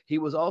unit. He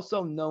was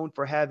also known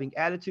for having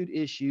attitude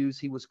issues.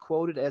 He was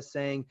quoted as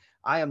saying,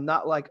 "I am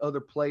not like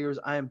other players.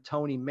 I am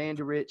Tony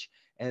Mandarich,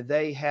 and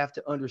they have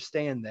to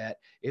understand that.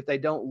 If they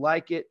don't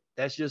like it,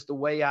 that's just the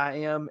way I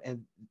am,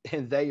 and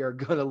they are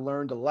going to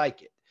learn to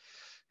like it."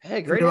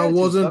 Hey, great. If I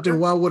wasn't, then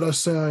why would I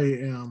say I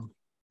am?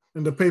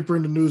 In the paper,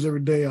 in the news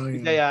every day, I am.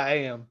 Every day I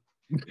am.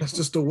 That's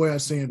just the way I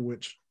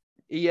sandwich.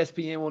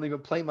 ESPN won't even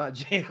play my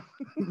jam.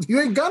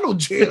 You ain't got no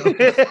jam.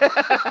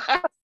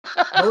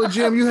 The only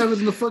jam you have is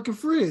in the fucking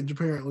fridge,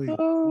 apparently.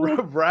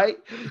 Right?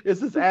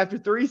 This is after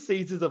 3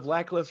 seasons of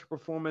lackluster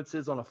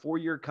performances on a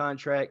 4-year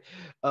contract.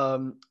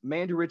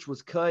 Mandarich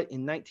was cut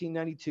in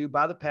 1992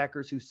 by the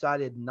Packers, who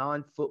cited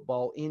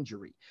non-football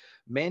injury.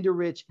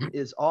 Mandarich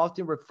is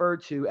often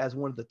referred to as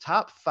one of the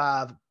top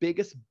 5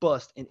 biggest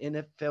busts in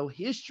NFL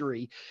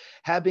history,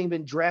 having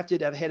been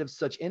drafted ahead of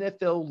such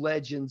NFL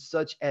legends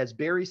such as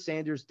Barry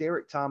Sanders,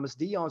 Derek Thomas,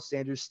 Deion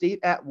Sanders, Steve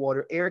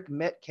Atwater, Eric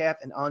Metcalf,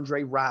 and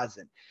Andre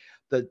Rison.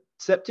 The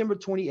September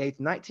 28th,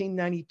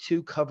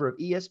 1992 cover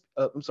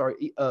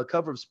of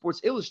cover of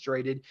Sports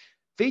Illustrated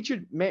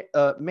featured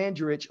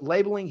Mandarich,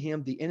 labeling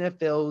him the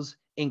NFL's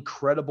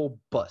incredible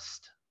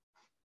bust.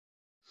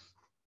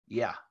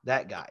 Yeah,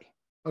 that guy.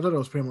 I thought it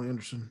was Pamela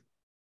Anderson.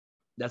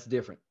 That's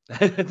different.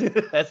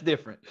 That's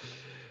different.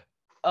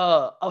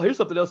 Here's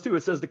something else too.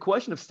 It says the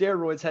question of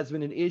steroids has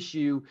been an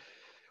issue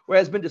where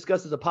has been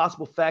discussed as a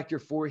possible factor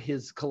for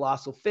his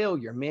colossal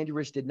failure.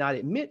 Mandarich did not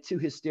admit to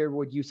his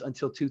steroid use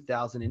until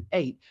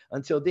 2008.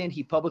 Until then,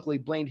 he publicly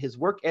blamed his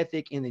work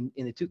ethic in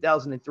the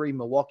 2003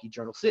 Milwaukee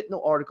Journal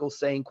Sentinel article,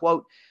 saying,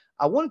 quote,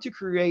 "I wanted to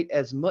create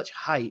as much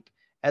hype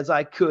as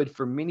I could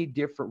for many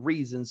different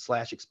reasons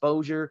 /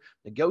 exposure,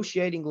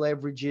 negotiating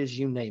leverages,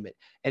 you name it.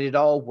 And it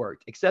all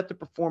worked, except the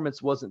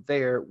performance wasn't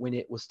there when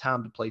it was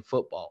time to play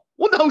football."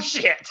 Well, no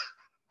shit.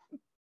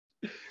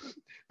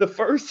 The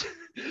first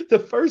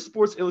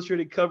Sports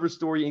Illustrated cover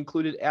story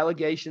included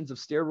allegations of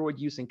steroid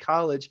use in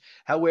college,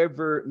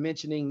 however,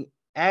 mentioning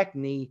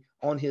acne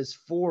on his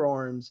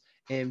forearms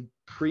and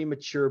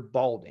premature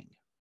balding.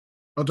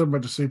 I thought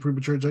about to say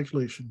premature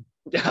ejaculation.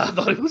 I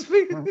thought it was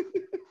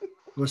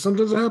Like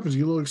sometimes it happens.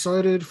 You get a little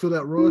excited, feel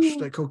that rush,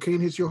 that cocaine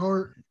hits your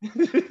heart.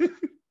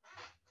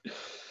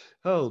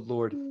 Oh,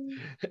 Lord.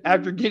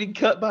 After getting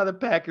cut by the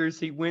Packers,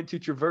 he went to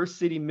Traverse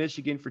City,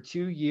 Michigan for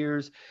 2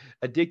 years,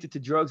 addicted to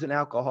drugs and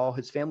alcohol.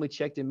 His family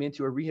checked him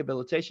into a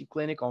rehabilitation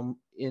clinic on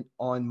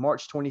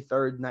March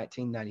 23rd,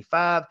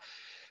 1995,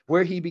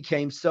 where he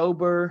became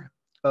sober.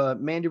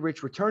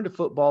 Mandarich returned to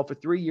football for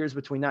 3 years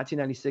between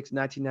 1996 and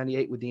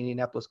 1998 with the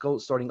Indianapolis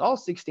Colts, starting all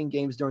 16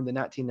 games during the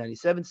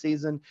 1997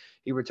 season.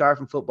 He retired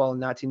from football in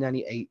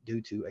 1998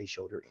 due to a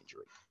shoulder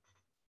injury.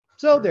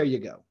 So there you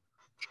go.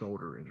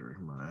 Shoulder injury,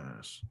 my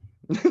ass.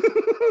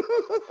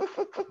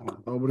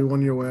 Nobody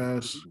won your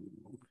ass.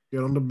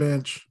 Get on the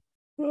bench.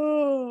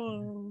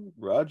 Oh,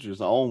 Roger's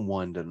on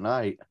one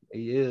tonight.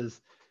 He is.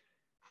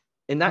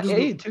 In I'm just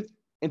mad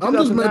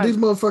 2009, these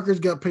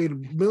motherfuckers got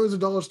paid millions of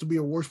dollars to be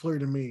a worse player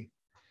than me.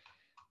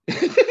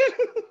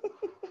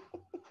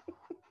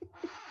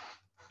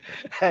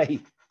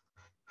 Hey,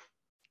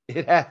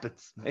 it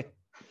happens, man.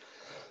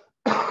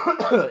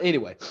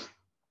 Anyway,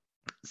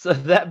 so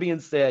that being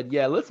said,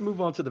 yeah, let's move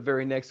on to the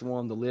very next one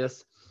on the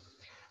list.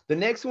 The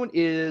next one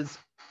is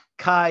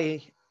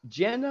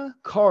Jenna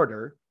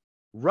Carter,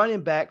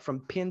 running back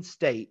from Penn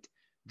State,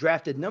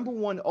 drafted number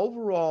 1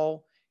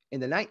 overall in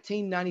the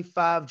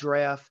 1995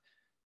 draft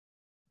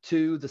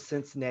to the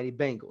Cincinnati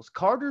Bengals.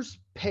 Carter's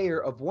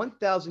pair of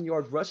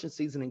 1,000-yard rushing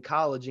season in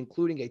college,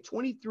 including a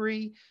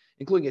 23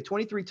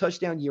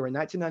 touchdown year in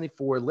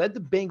 1994, led the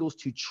Bengals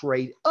to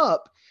trade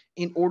up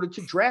in order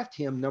to draft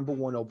him number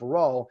 1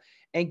 overall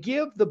and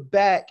give the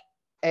back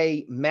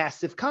a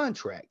massive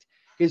contract.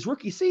 His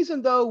rookie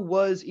season, though,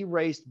 was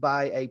erased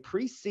by a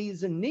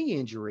preseason knee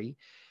injury,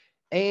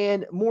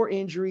 and more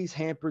injuries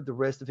hampered the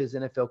rest of his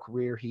NFL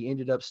career. He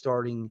ended up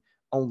starting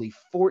only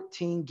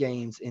 14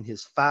 games in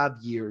his 5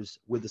 years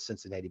with the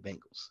Cincinnati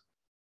Bengals.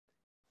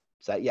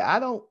 So, yeah,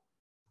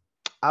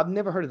 I've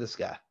never heard of this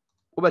guy.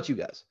 What about you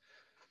guys?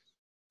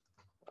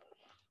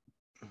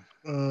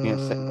 Can't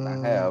say that I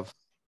have.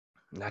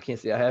 I can't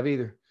say I have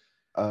either.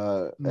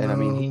 And I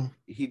mean,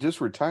 he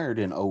just retired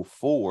in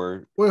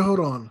 2004. Wait, hold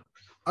on.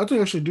 I think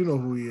I actually do know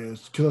who he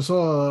is because I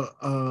saw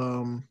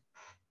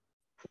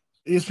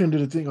ESPN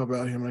did a thing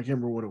about him and I can't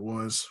remember what it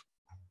was.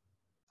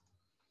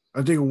 I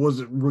think it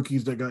was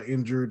rookies that got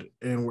injured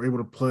and were able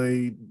to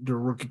play their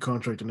rookie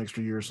contract an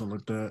extra year or something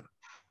like that.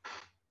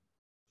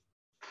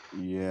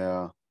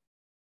 Yeah.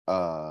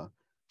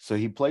 So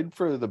he played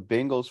for the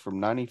Bengals from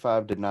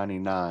 95 to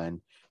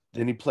 99.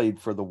 Then he played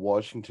for the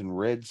Washington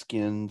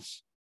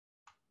Redskins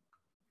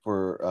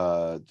for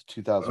the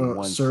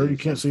 2001 sir, season. You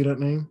can't say that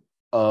name?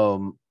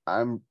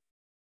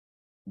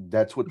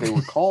 That's what they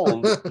were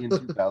called in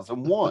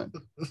 2001.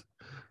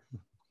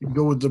 You can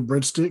go with the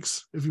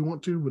breadsticks if you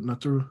want to, but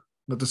not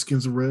the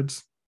skins of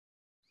Reds.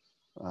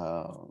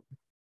 I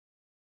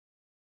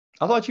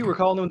thought you were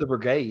calling them the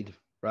Brigade,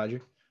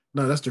 Roger.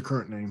 No, that's their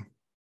current name.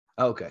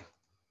 Okay.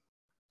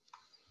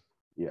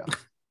 Yeah.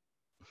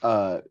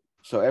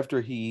 So after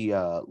he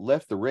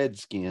left the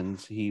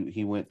Redskins,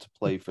 he went to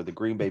play for the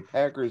Green Bay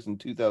Packers in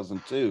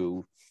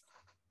 2002,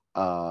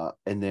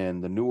 and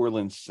then the New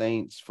Orleans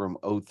Saints from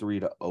 2003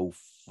 to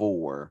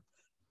 2004.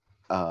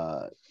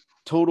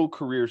 Total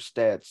career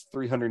stats: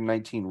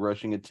 319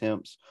 rushing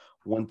attempts,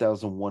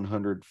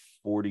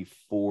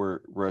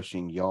 1,144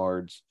 rushing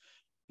yards.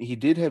 He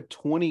did have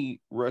 20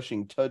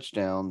 rushing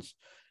touchdowns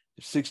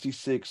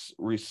 66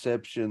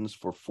 receptions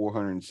for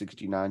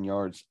 469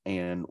 yards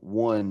and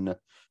 1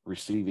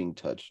 receiving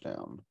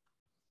touchdown.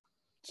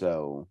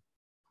 So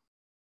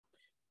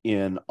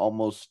in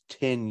almost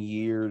 10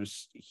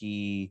 years,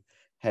 he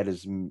had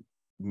as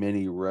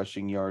many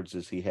rushing yards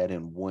as he had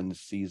in one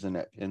season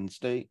at Penn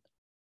State.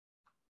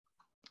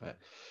 Right.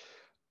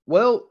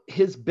 Well,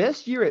 his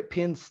best year at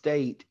Penn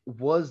State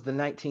was the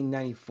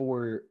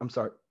 1994. I'm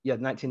sorry,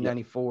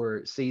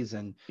 1994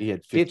 season. He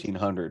had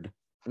 1,500.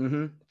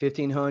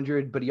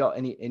 1,500, but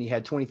he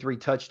had 23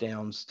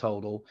 touchdowns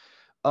total.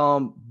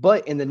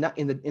 But in the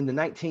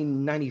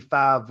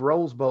 1995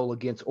 Rose Bowl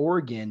against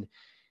Oregon,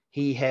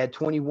 he had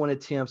 21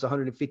 attempts,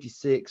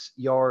 156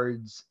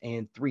 yards,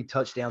 and 3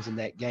 touchdowns in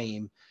that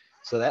game.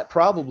 So that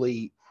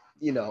probably,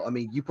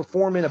 you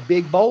perform in a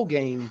big bowl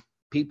game,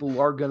 people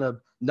are going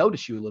to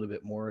notice you a little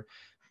bit more.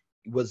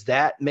 Was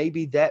that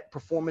maybe that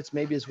performance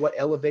maybe is what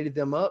elevated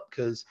them up?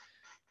 Because,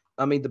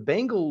 the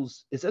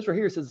Bengals, it says right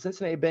here, it says the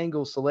Cincinnati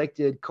Bengals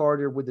selected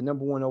Carter with the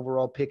number 1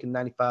 overall pick in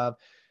 95.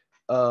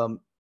 Trying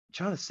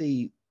to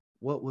see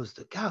what was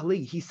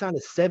he signed a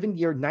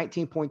 7-year,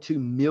 $19.2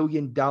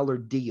 million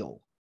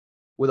deal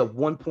with a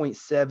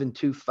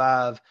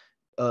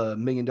 $1.725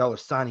 million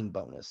signing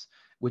bonus,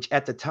 which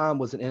at the time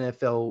was an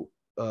NFL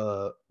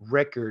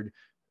record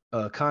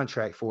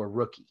contract for a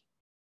rookie.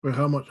 Wait,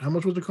 how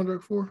much was the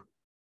contract for?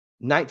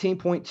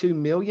 19.2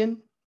 million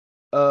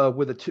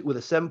with a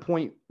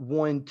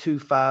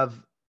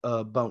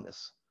 7.125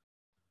 bonus.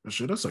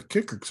 Shit, that's a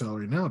kicker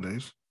salary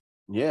nowadays.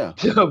 Yeah.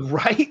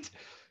 Right?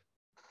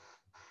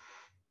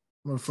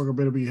 Motherfucker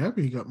better be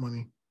happy he got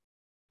money.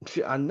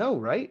 I know,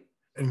 right?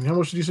 And how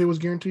much did you say was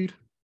guaranteed?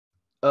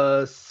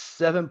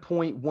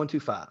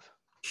 7.125.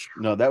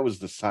 No, that was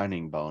the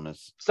signing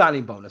bonus.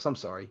 Signing bonus. I'm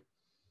sorry.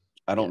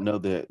 I don't know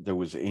that there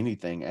was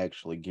anything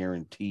actually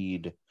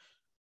guaranteed.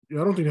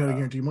 Yeah, I don't think they had a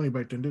guaranteed money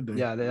back then, did they?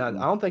 Yeah, I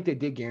don't think they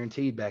did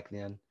guaranteed back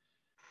then.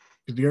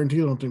 The guarantee,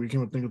 I don't think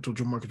became a thing until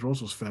Jamarcus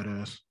Russell's fat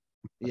ass.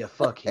 Yeah,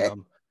 fuck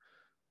him.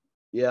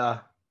 Yeah.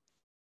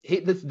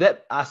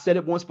 I said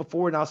it once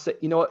before, and I'll say,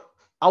 you know what?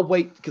 I'll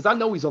wait because I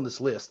know he's on this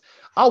list.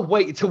 I'll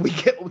wait until we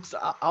get.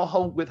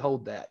 I'll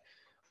withhold that.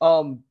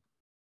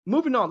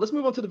 Moving on. Let's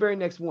move on to the very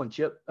next one,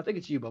 Chip. I think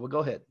it's you, Bubba. Go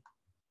ahead.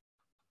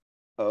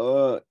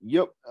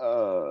 Yep.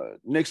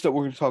 Next up,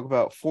 we're going to talk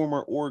about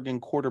former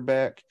Oregon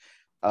quarterback,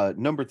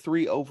 number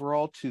 3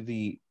 overall to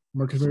the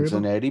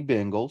Cincinnati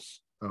Bengals.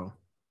 Oh.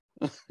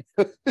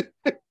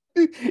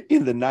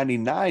 In the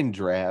 99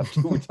 draft,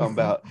 we're talking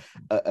about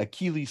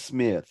Akili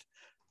Smith.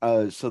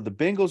 So the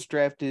Bengals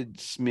drafted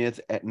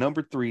Smith at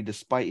number 3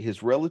 despite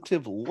his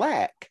relative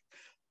lack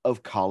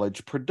of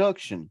college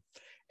production.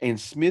 And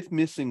Smith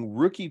missing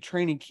rookie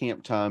training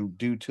camp time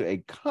due to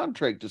a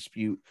contract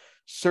dispute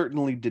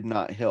certainly did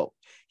not help.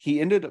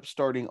 He ended up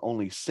starting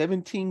only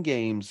 17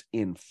 games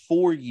in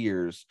 4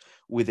 years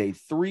with a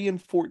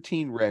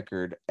 3-14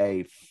 record,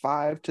 a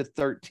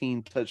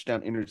 5-13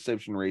 touchdown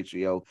interception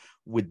ratio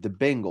with the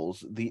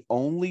Bengals, the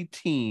only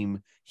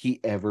team he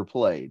ever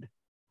played.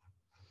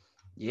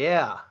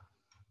 Yeah.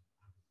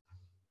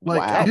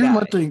 Here's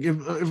my thing.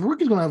 If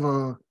rookie's gonna have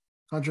a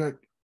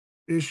contract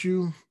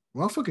issue,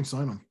 well, I'll fucking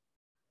sign him.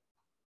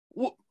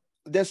 Well,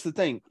 that's the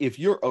thing. If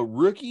you're a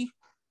rookie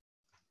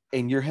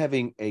and you're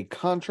having a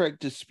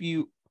contract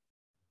dispute,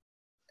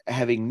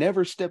 having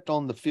never stepped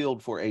on the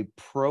field for a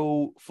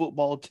pro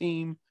football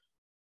team,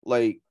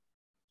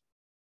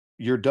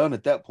 you're done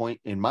at that point,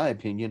 in my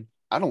opinion.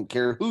 I don't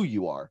care who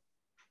you are.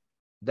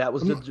 That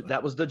was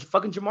the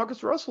fucking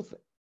Jamarcus Russell thing.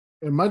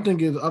 And my thing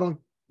is, I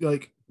don't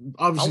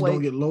obviously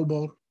don't get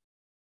lowballed.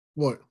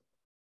 What?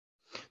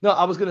 No,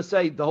 I was going to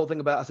say the whole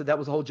thing about, I said that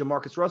was the whole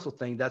Jamarcus Russell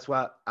thing. That's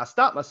why I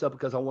stopped myself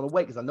because I want to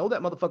wait because I know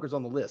that motherfucker's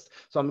on the list.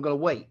 So I'm going to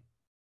wait.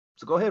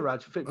 So go ahead,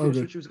 Raj. Finish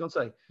what you was going to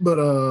say. But,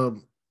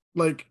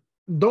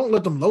 don't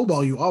let them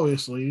lowball you,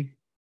 obviously.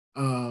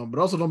 But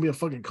also don't be a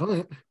fucking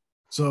cunt.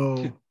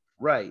 So.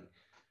 Right.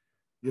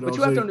 But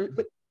you have to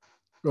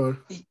go ahead.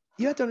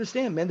 You have to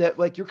understand, man,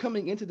 that you're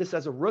coming into this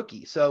as a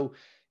rookie. So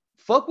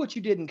fuck what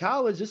you did in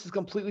college. This is a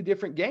completely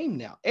different game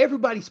now.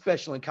 Everybody's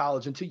special in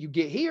college until you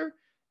get here.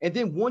 And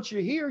then once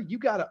you're here, you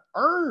got to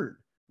earn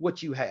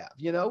what you have,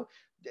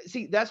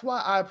 See, that's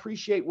why I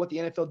appreciate what the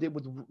NFL did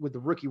with the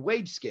rookie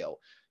wage scale.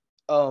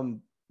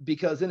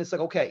 Because then it's like,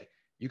 okay,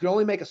 you can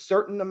only make a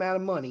certain amount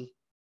of money.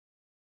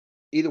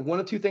 Either one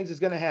of two things is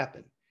going to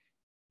happen.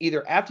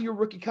 Either after your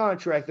rookie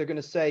contract, they're going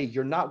to say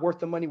you're not worth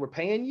the money we're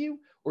paying you,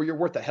 or you're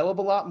worth a hell of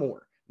a lot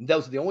more. And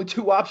those are the only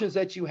 2 options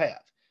that you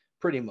have,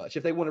 pretty much.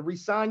 If they want to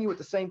re-sign you at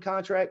the same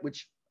contract,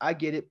 which I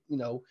get it,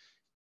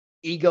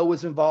 ego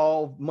is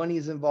involved, money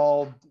is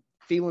involved,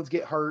 feelings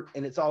get hurt,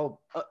 and it's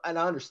all, and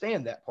I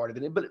understand that part of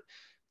it, but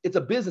it's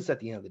a business at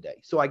the end of the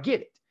day. So I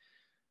get it.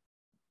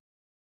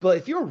 But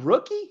if you're a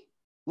rookie,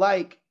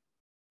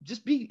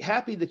 just be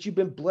happy that you've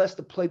been blessed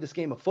to play this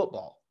game of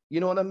football. You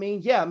know what I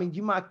mean? Yeah. I mean,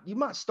 you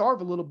might starve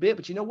a little bit,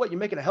 but you know what? You're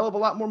making a hell of a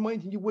lot more money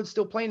than you would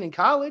still playing in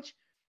college.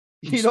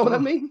 You know what I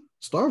mean?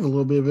 Starve a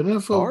little bit, but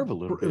if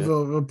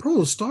a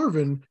pro is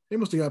starving, they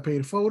must have got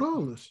paid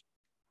 $4.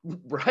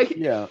 Right?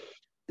 Yeah.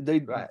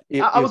 Right.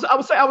 I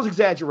was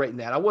exaggerating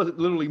that. I wasn't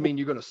literally mean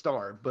you're going to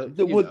starve, but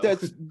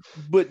to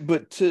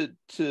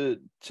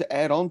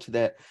add on to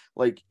that,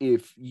 like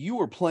if you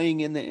were playing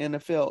in the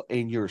NFL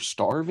and you're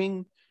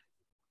starving,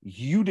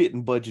 you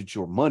didn't budget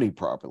your money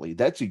properly.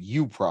 That's a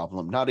you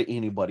problem, not an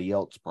anybody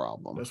else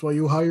problem. That's why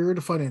you hire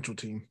the financial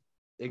team.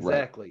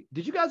 Exactly. Right.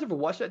 Did you guys ever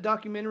watch that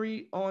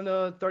documentary on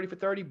 30 for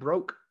 30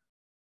 Broke?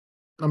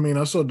 I mean,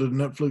 I saw the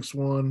Netflix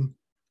one.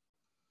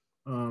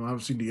 I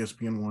haven't seen the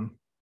ESPN one.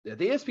 Yeah,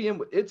 the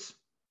ESPN, it's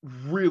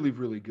really,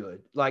 really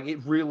good. Like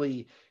it's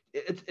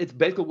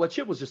basically what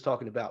Chip was just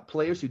talking about.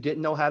 Players who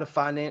didn't know how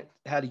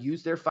to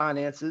use their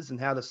finances and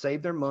how to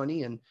save their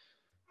money. And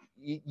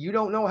you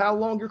don't know how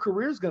long your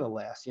career is going to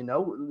last. You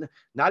know,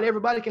 not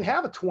everybody can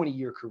have a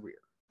 20-year career.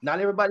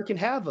 Not everybody can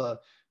have a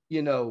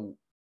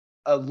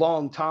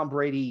long Tom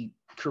Brady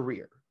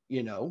career,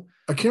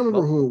 I can't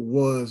remember who it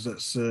was that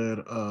said,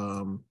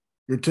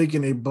 you're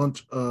taking a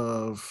bunch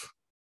of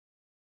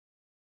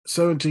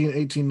 17,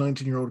 18,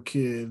 19-year-old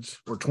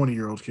kids or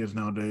 20-year-old kids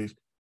nowadays,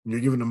 and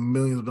you're giving them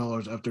millions of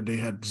dollars after they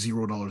had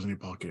 $0 in their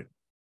pocket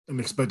and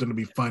expect them to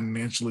be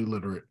financially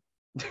literate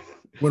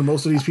when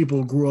most of these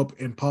people grew up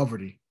in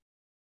poverty.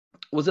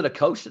 Was it a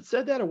coach that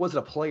said that, or was it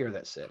a player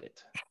that said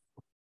it?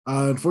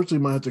 Unfortunately,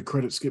 might have to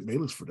credit Skip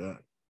Bayless for that.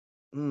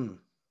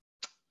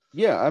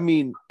 Yeah, I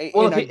mean,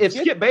 well, if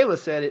Skip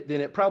Bayless said it,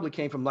 then it probably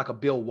came from like a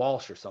Bill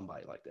Walsh or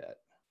somebody like that.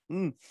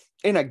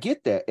 And I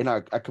get that, and I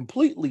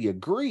completely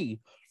agree.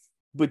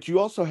 But you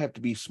also have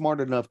to be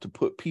smart enough to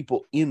put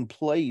people in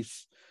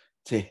place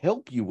to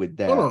help you with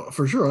that. Oh, no,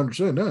 for sure. I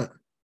understand that.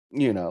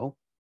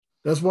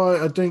 That's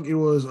why I think it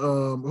was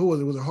who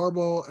was it? Was it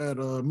Harbaugh at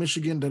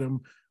Michigan that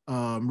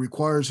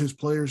requires his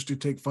players to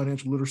take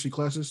financial literacy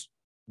classes?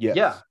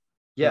 Yeah.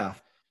 But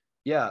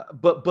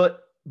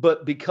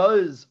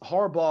because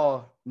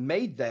Harbaugh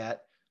made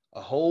that,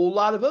 a whole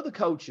lot of other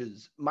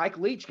coaches, Mike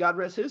Leach, God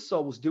rest his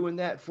soul, was doing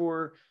that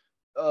for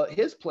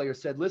his players.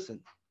 Said,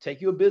 listen,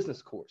 take you a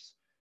business course.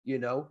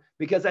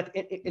 Because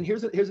and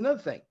here's another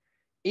thing.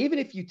 Even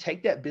if you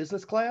take that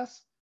business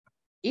class,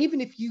 even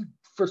if you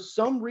for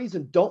some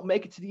reason don't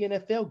make it to the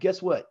NFL,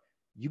 guess what?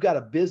 You got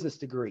a business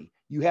degree.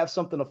 You have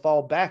something to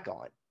fall back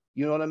on.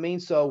 You know what I mean?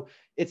 So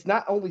it's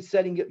not only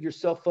setting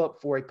yourself up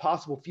for a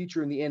possible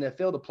future in the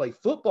NFL to play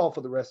football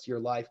for the rest of your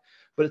life,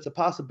 but it's a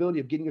possibility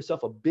of getting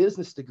yourself a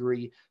business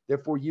degree.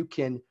 Therefore, you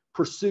can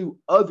pursue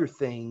other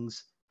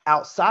things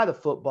outside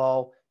of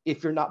football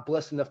if you're not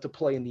blessed enough to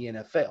play in the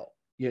NFL.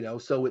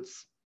 So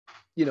it's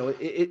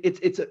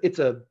it's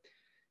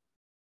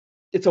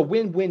a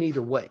win-win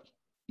either way.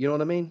 You know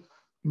what I mean?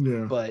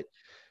 Yeah. But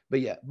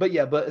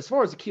as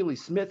far as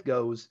Achilles Smith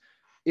goes,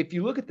 if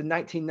you look at the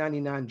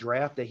 1999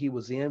 draft that he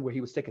was in, where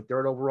he was taken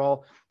 3rd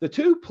overall, the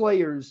 2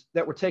 players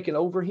that were taken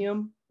over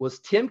him was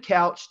Tim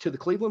Couch to the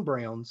Cleveland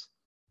Browns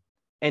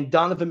and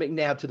Donovan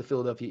McNabb to the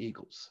Philadelphia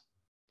Eagles.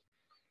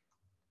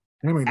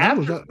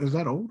 McNabb, is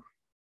that old?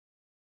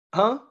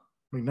 Huh?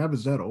 McNabb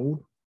is that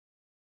old?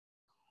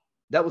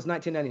 That was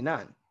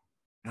 1999.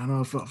 I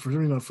know. For some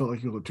reason, I felt like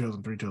he was like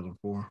 2003,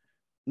 2004.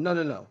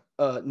 No.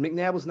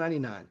 McNabb was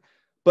 99.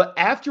 But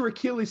after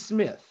Achilles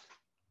Smith,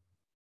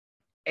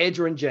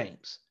 Adrian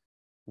James,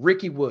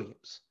 Ricky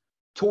Williams,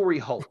 Torrey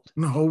Holt.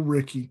 No,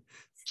 Ricky.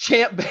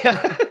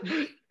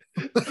 I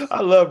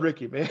love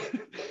Ricky, man.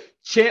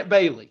 Champ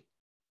Bailey,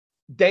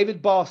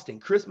 David Boston,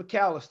 Chris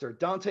McAllister,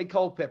 Dante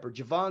Culpepper,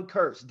 Javon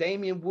Kurtz,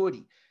 Damian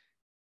Woody,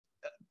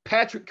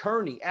 Patrick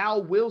Kearney,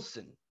 Al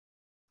Wilson.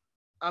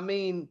 I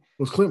mean,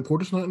 was Clinton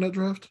Portis not in that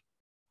draft?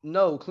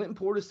 No, Clinton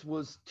Portis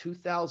was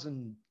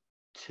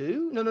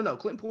 2002. No.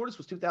 Clinton Portis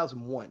was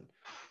 2001.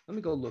 Let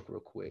me go look real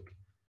quick.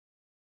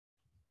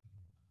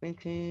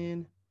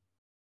 Clinton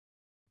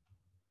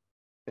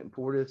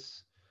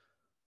Portis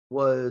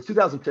was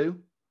 2002.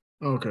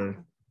 Okay.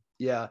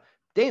 Yeah.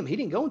 Damn, he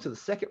didn't go into the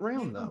 2nd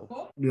round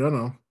though. Yeah, I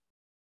know.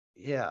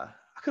 Yeah,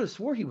 I could have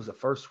swore he was a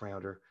 1st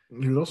rounder.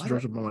 He was also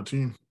drafted by my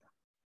team.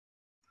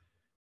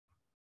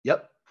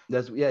 Yep.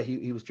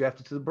 He was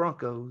drafted to the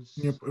Broncos.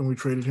 Yep, and we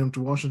traded him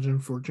to Washington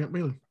for Champ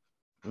Bailey.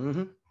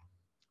 Mm-hmm.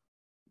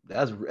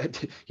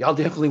 Y'all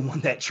definitely won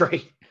that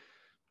trade.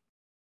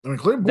 I mean,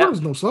 Clinton Portis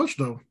is no slouch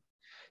though.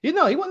 He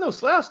wasn't no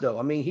slouch though.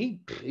 I mean, he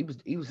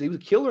was a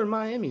killer in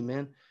Miami,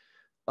 man.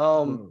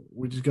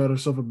 We just got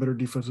ourselves a better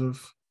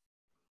defensive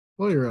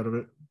player out of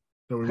it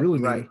that we really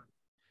needed.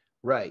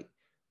 Right.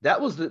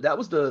 That was the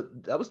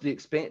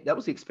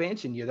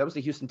expansion year. That was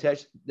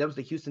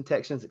the Houston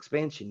Texans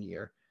expansion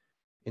year.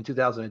 In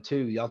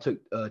 2002, y'all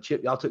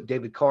took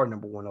David Carr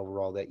number 1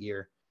 overall that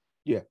year.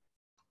 Yeah.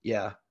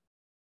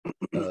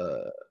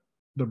 The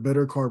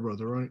better Carr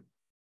brother, right?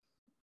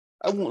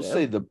 I won't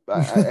say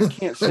I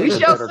can't say.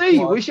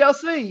 We shall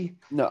see.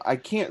 No, I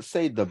can't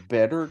say the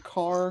better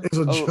Carr. It's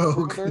a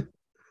joke. Brother.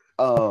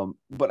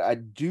 But I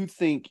do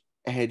think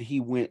had he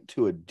went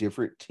to a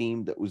different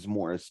team that was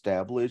more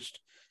established,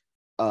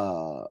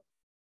 I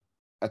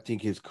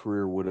think his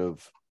career would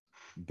have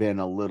been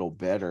a little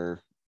better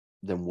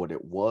than what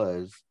it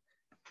was.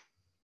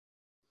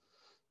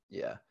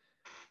 Yeah.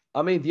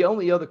 I mean, the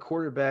only other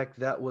quarterback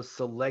that was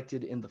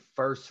selected in the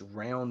first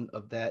round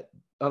of that.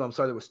 Oh, no, I'm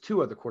sorry. There was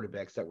two other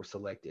quarterbacks that were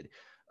selected.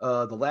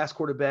 The last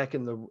quarterback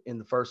in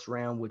the first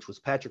round, which was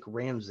Patrick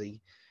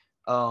Ramsey,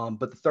 but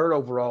the third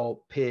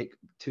overall pick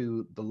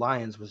to the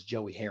Lions was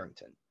Joey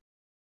Harrington.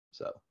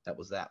 So that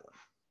was that one.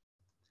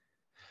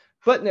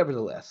 But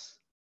nevertheless,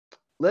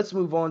 let's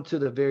move on to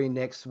the very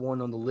next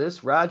one on the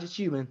list. Raj, it's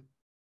you, man.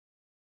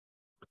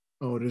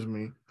 Oh, it is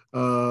me.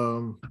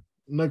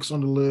 Next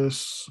on the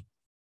list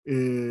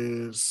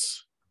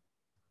is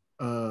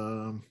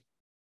okay,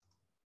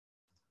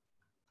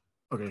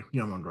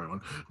 yeah, I'm on the right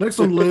one. Next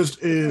on the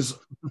list is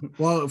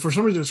well, for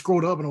some reason I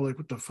scrolled up and I'm like,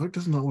 what the fuck?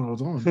 This is not what I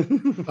was on.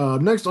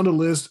 Next on the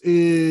list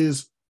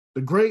is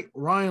the great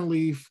Ryan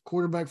Leaf,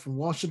 quarterback from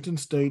Washington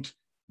State,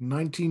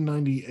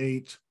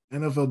 1998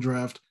 NFL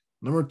draft,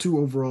 number 2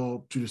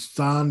 overall to the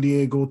San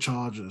Diego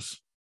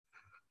Chargers.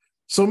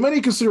 So many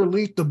consider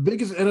Leaf the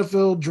biggest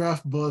NFL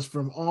draft bust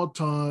from all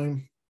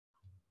time,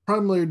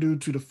 primarily due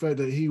to the fact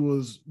that he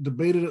was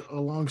debated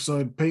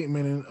alongside Peyton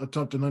Manning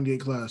atop the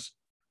 98 class.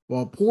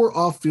 While poor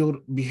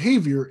off-field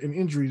behavior and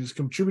injuries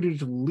contributed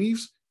to the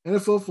Leafs'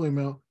 NFL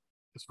flameout,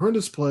 his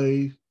horrendous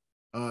play,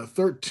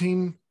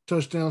 13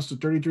 touchdowns to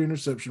 33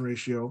 interception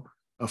ratio,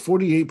 a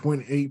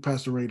 48.8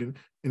 passer rating,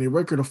 and a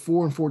record of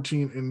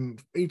 4-14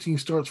 and 18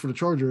 starts for the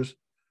Chargers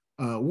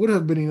would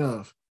have been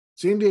enough.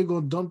 San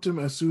Diego dumped him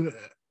as soon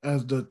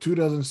as the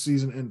 2000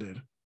 season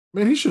ended.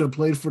 Man, he should have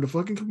played for the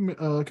fucking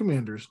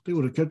Commanders. They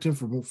would have kept him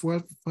for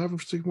 5 or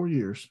 6 more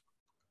years.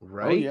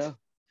 Right? Oh, yeah.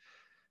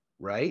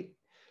 Right?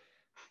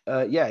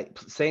 Yeah,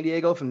 San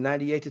Diego from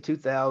 98 to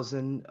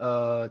 2000,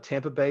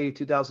 Tampa Bay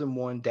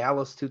 2001,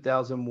 Dallas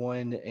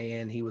 2001,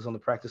 and he was on the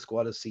practice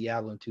squad of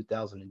Seattle in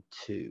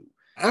 2002.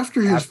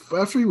 After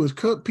he was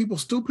cut, people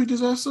still picked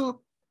his ass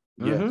up?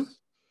 Yes. Mm-hmm. What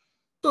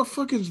the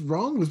fuck is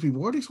wrong with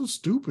people? Why are they so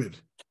stupid?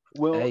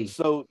 Well, Hey.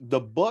 so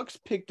the Bucks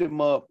picked him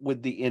up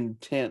with the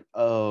intent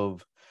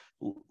of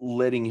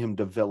letting him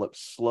develop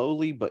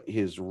slowly, but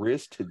his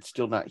wrist had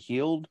still not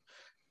healed,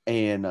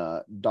 and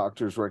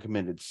doctors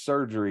recommended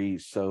surgery,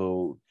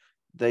 so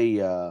they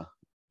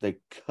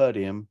cut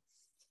him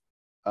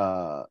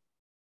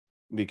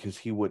because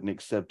he wouldn't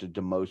accept a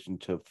demotion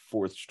to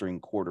 4th string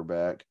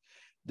quarterback.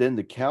 Then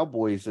the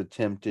Cowboys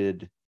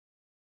attempted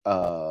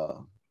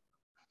to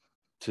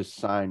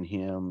sign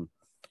him,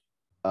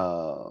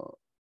 but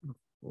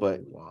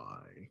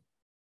why?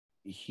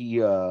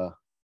 He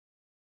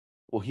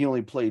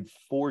only played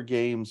 4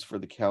 games for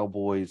the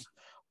Cowboys,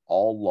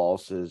 all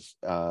losses,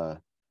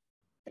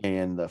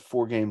 and the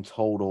 4-game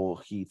total,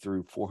 he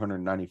threw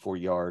 494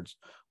 yards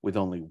with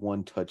only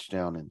 1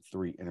 touchdown and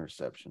 3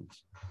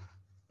 interceptions.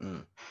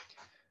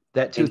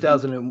 That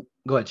 2000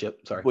 go ahead,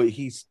 Chip. Sorry. But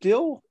he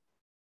still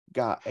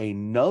got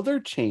another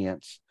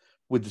chance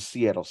with the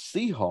Seattle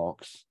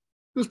Seahawks.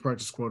 This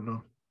practice squad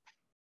now.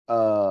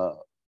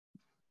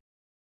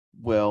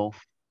 Well,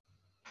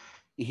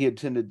 he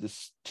attended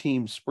this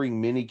team's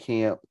spring mini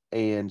camp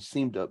and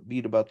seemed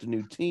upbeat about the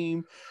new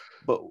team,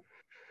 but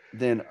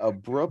then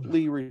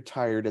abruptly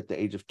retired at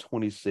the age of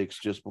 26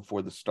 just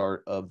before the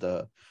start of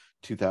the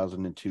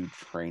 2002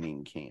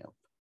 training camp.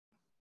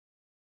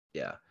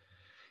 Yeah.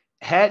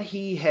 Had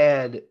he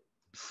had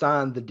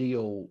signed the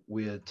deal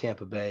with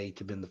Tampa Bay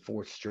to be in the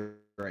 4th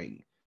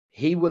string,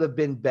 he would have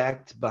been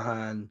backed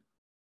behind.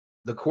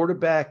 The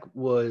quarterback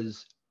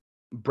was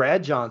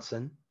Brad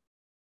Johnson.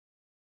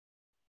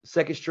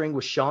 2nd string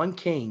was Sean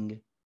King,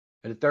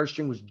 and the 3rd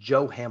string was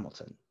Joe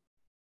Hamilton.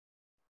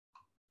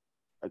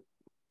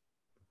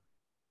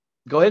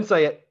 Go ahead and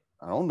say it.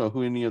 I don't know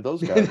who any of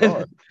those guys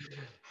are.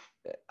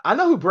 I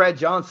know who Brad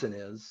Johnson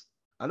is.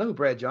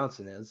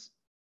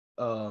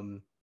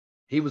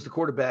 He was the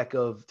quarterback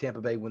of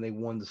Tampa Bay when they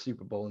won the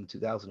Super Bowl in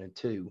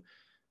 2002.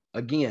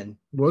 Again,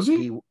 was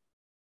he?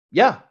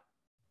 Yeah.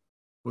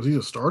 Was he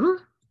a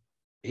starter?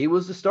 He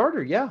was the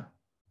starter, yeah.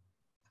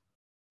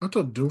 I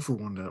thought Dilfer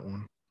won that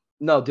one.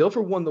 No,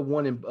 Dilfer won the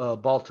one in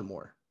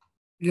Baltimore.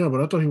 Yeah,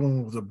 but I thought he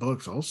won with the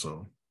Bucks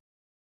also.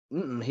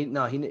 He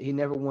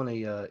never won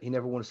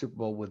a Super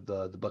Bowl with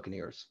the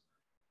Buccaneers.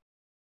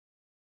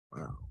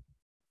 Wow.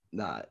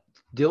 Nah,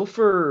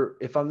 Dilfer,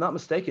 if I'm not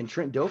mistaken,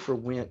 Trent Dilfer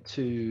went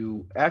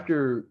to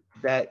after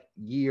that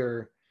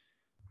year.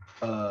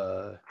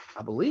 I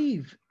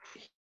believe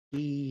let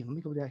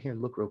me go down here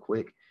and look real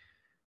quick.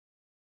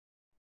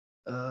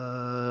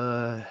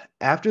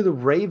 After the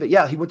Raven,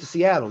 yeah, he went to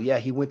Seattle. Yeah,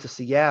 he went to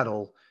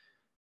Seattle,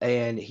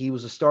 and he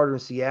was a starter in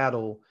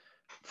Seattle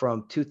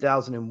from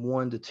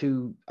 2001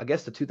 to I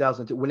guess to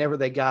 2002. Whenever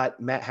they got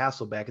Matt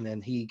Hasselbeck, and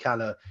then he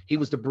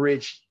was the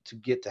bridge to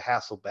get to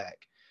Hasselbeck.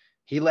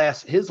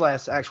 His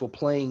last actual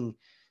playing.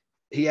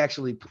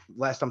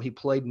 Last time he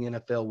played in the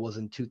NFL was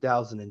in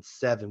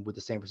 2007 with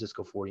the San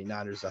Francisco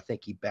 49ers. I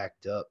think he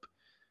backed up.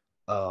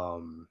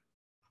 Who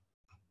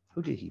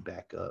did he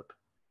back up?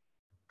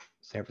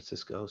 San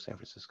Francisco.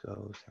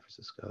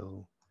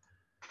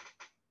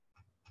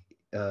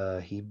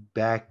 He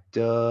backed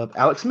up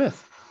Alex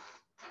Smith.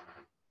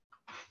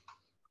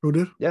 Who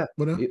did? Yeah.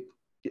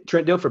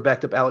 Trent Dilfer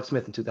backed up Alex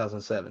Smith in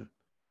 2007.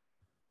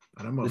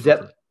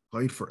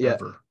 Played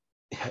forever.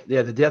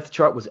 Yeah, the depth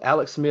chart was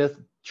Alex Smith,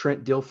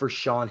 Trent Dilfer,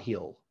 Sean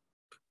Hill.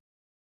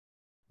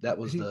 That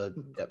was the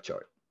depth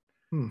chart.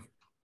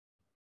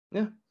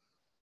 Yeah.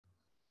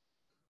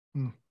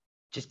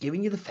 Just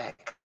giving you the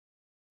facts.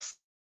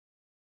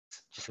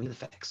 Just giving you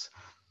the facts.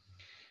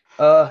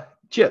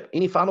 Chip,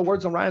 any final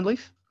words on Ryan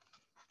Leaf?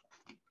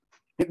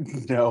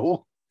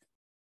 No.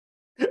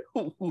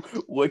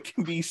 What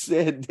can be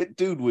said? That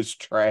dude was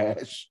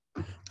trash.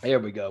 There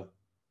we go.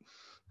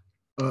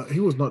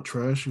 He was not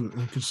trash. He was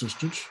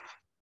inconsistent.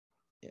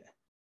 Yeah.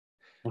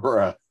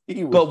 Bruh,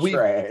 he was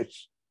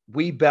trash.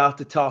 We about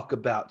to talk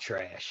about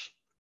trash.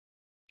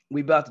 We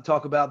about to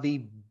talk about the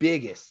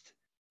biggest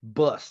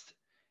bust.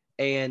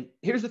 And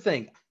here's the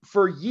thing.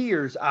 For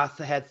years, I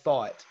had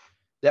thought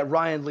that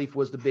Ryan Leaf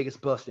was the biggest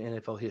bust in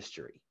NFL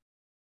history.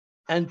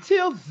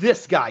 Until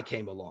this guy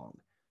came along.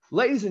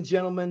 Ladies and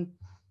gentlemen,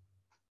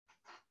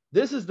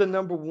 this is the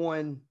number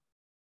one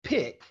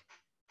pick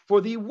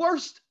for the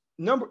worst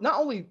number, not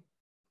only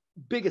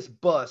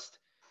biggest bust.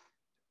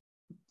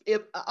 I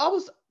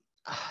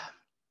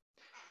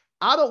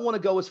don't want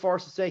to go as far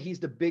as to say he's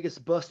the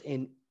biggest bust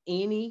in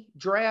any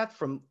draft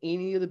from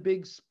any of the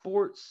big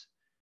sports,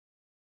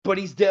 but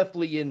he's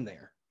definitely in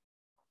there.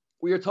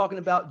 We are talking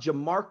about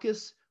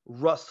Jamarcus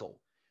Russell,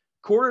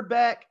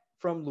 quarterback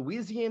from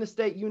Louisiana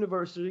State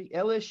University,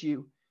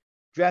 LSU,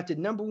 drafted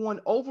number 1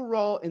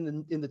 overall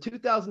in the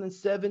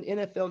 2007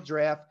 NFL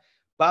draft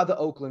by the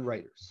Oakland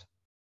Raiders.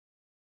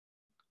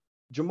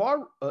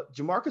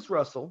 Jamarcus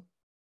Russell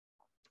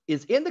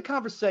is in the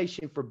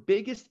conversation for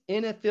biggest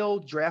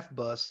NFL draft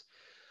bust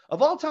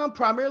of all time,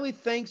 primarily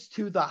thanks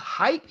to the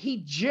hype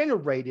he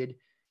generated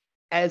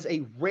as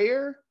a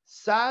rare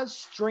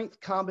size-strength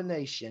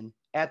combination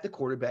at the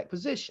quarterback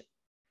position.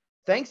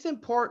 Thanks in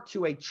part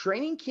to a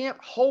training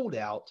camp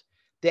holdout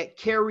that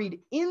carried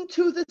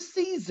into the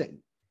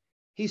season.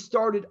 He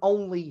started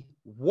only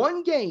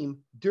one game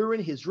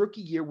during his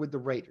rookie year with the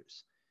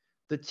Raiders.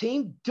 The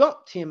team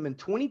dumped him in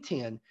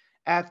 2010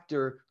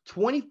 after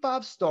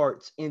 25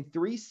 starts in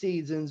 3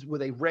 seasons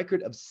with a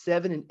record of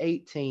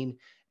 7-18,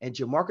 and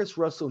Jamarcus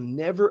Russell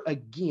never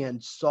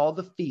again saw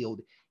the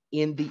field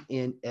in the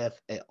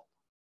NFL.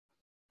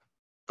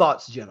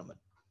 Thoughts, gentlemen?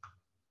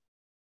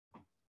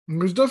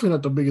 He's definitely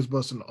not the biggest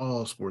bust in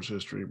all sports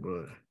history,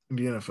 but in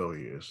the NFL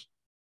he is.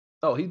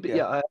 Oh,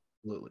 yeah,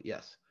 absolutely,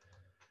 yes.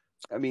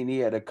 I mean, he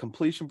had a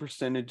completion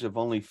percentage of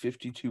only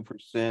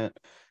 52%.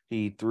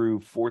 He threw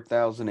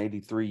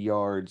 4,083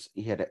 yards.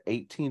 He had an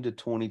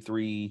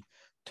 18-23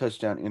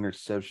 touchdown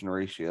interception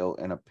ratio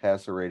and a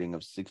passer rating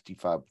of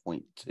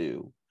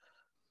 65.2.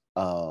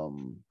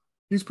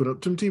 He's put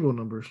up Tim Tebow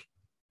numbers.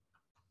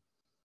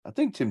 I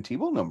think Tim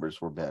Tebow numbers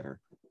were better.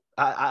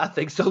 I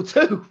think so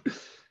too.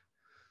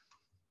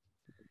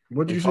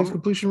 What did you say his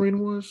completion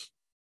rating was?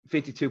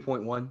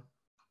 52.1.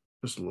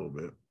 Just a little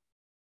bit.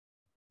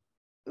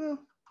 Well,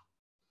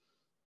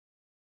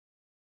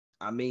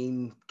 I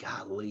mean,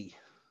 golly.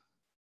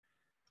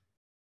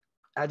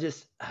 I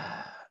just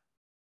I'm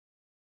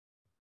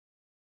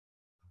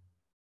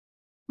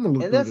gonna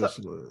look through this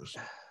list.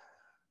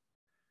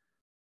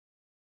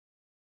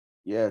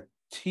 Yeah,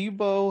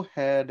 Tebow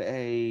had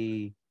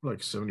a like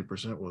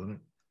 70%, wasn't it?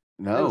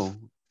 No.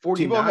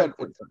 49.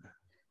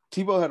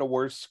 Tebow had a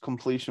worse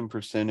completion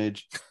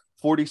percentage,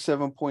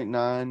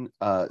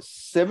 47.9,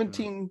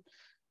 17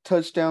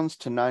 touchdowns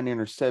to 9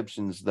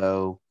 interceptions,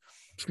 though.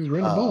 He's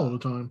ran the ball all the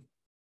time.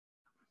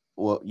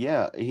 Well,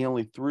 yeah, he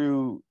only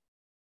threw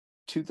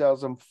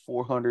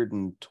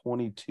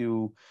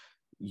 2,422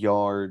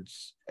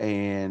 yards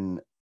and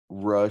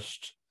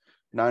rushed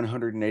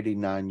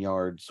 989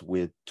 yards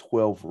with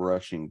 12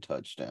 rushing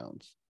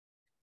touchdowns.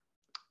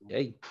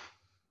 Hey,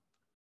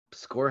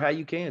 score how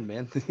you can,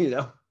 man. You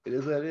know, it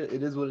is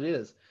what it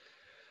is.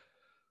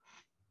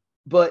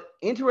 But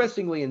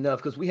interestingly enough,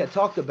 because we had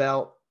talked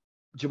about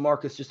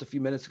Jamarcus just a few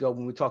minutes ago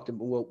when we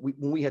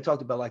had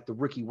talked about like the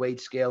rookie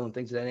wage scale and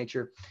things of that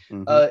nature.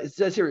 Mm-hmm.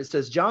 It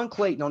says John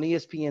Clayton on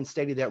ESPN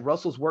stated that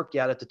Russell's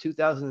workout at the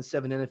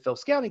 2007 NFL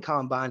Scouting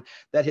Combine,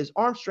 that his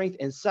arm strength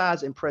and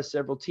size impressed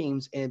several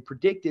teams, and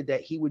predicted that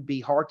he would be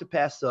hard to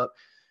pass up.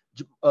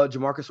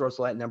 Jamarcus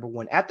Russell at number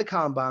 1. At the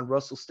Combine,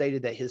 Russell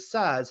stated that his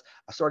size,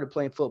 I started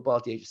playing football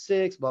at the age of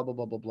 6, blah, blah,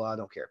 blah, blah, blah. I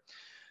don't care.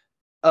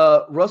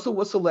 Russell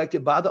was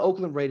selected by the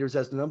Oakland Raiders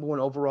as the number 1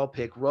 overall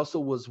pick.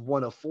 Russell was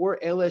one of 4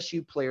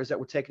 LSU players that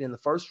were taken in the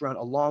first round,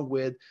 along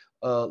with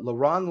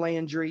LaRon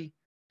Landry,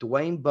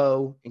 Dwayne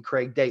Bowe, and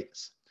Craig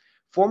Davis.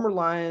 Former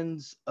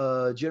Lions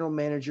general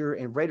manager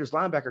and Raiders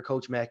linebacker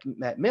coach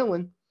Matt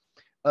Millen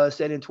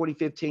said in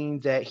 2015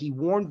 that he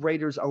warned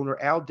Raiders owner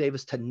Al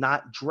Davis to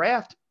not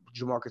draft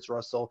Jamarcus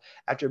Russell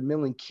after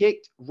Millen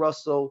kicked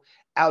Russell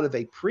out of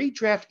a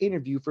pre-draft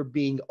interview for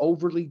being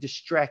overly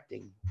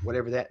distracting,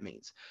 whatever that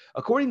means.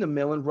 According to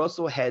Millen,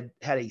 Russell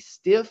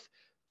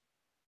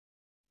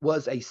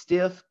was a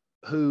stiff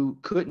who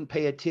couldn't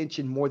pay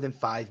attention more than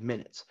 5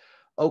 minutes.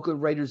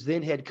 Oakland Raiders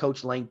then head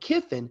coach Lane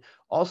Kiffin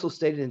also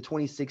stated in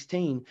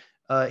 2016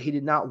 he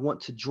did not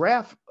want to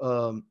draft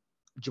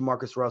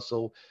Jamarcus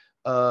Russell,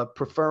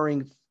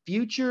 preferring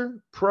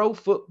future Pro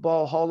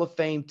Football Hall of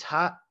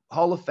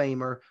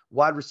Famer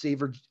wide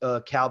receiver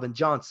Calvin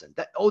Johnson.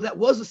 That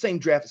was the same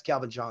draft as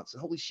Calvin Johnson.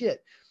 Holy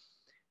shit.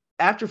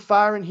 After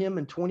firing him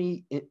in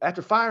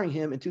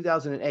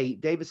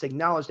 2008, Davis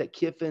acknowledged that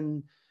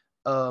Kiffin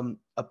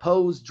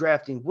opposed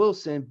drafting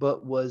Wilson,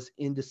 but was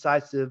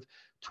indecisive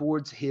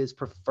towards his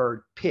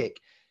preferred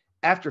pick.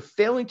 After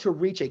failing to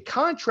reach a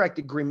contract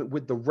agreement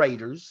with the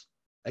Raiders,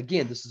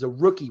 again, this is a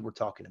rookie we're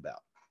talking about.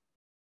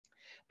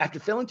 After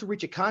failing to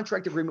reach a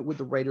contract agreement with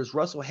the Raiders,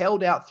 Russell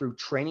held out through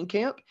training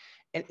camp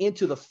and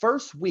into the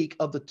first week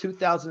of the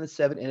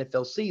 2007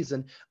 NFL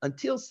season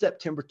until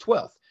September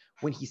 12th,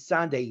 when he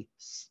signed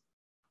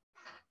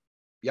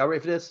y'all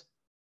ready for this?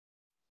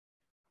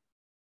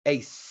 A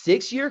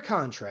 6-year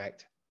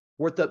contract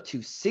worth up to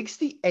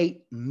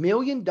 $68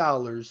 million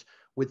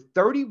with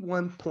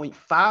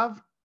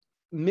 $31.5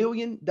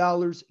 million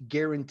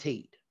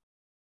guaranteed.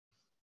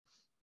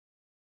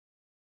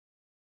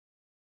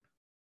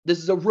 This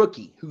is a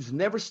rookie who's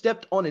never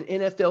stepped on an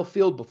NFL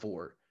field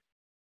before.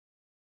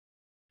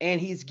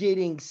 And he's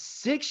getting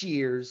 6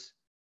 years,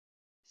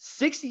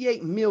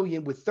 $68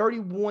 million with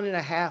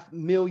 $31.5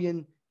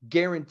 million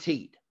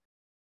guaranteed.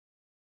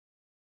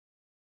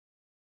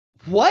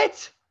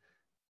 What?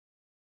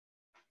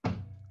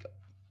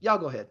 Y'all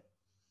go ahead.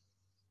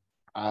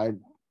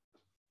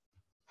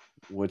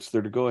 What's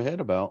there to go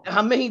ahead about?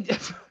 I mean,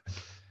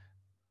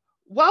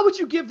 why would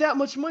you give that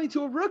much money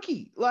to a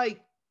rookie?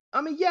 Like,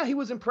 I mean, yeah, he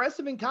was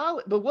impressive in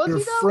college, but was he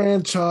though?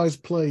 Franchise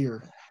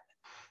player.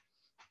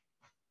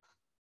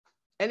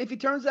 And if he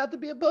turns out to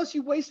be a bust,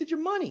 you wasted your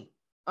money.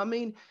 I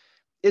mean,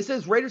 it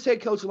says Raiders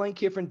head coach Lane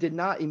Kiffin did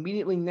not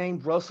immediately name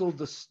Russell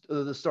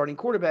the starting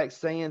quarterback,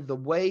 saying the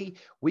way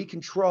we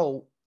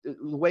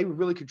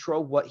really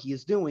control what he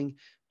is doing,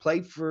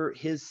 play for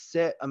his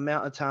set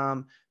amount of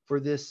time for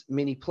this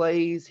many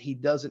plays. He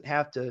doesn't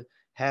have to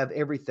have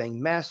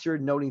everything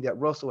mastered, noting that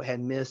Russell had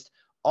missed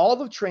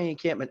all of training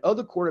camp and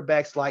other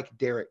quarterbacks like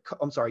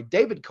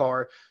David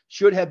Carr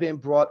should have been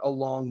brought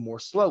along more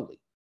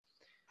slowly.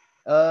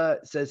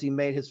 Says he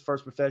made his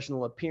first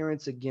professional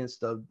appearance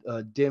against the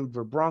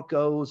Denver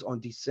Broncos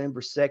on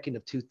December 2nd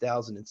of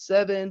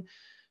 2007.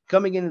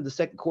 Coming into the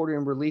second quarter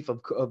in relief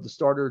of the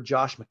starter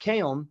Josh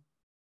McCown,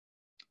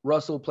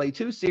 Russell played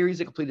 2 series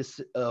and completed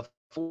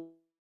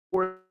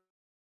 4-7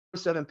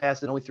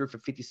 passes and only threw for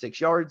 56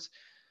 yards.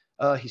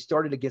 He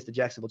started against the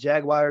Jacksonville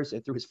Jaguars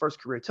and threw his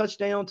first career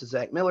touchdown to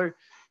Zach Miller,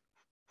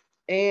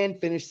 and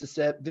finished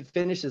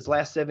the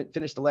last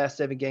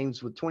 7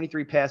 games with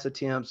 23 pass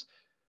attempts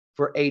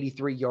for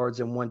 83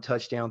 yards and 1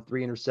 touchdown,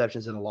 3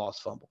 interceptions, and a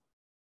lost fumble.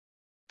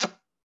 So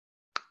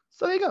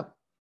there you go.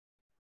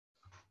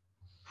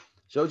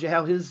 Shows you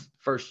how his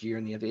first year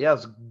in the NFL, that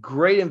was a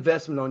great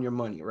investment on your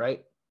money,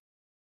 right?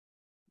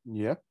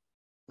 Yeah.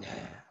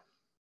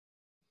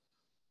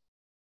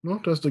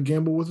 Well, that's the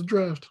gamble with the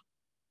draft.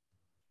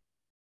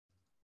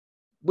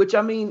 Which,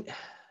 I mean,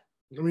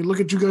 look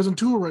at you guys in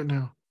Tua right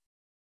now.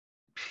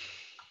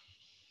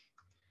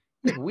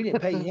 Yeah, but we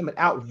didn't pay him an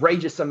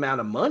outrageous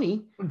amount of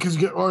money. Because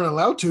you aren't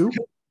allowed to.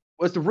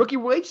 What's the rookie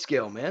wage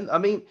scale, man? I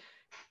mean,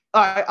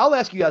 all right, I'll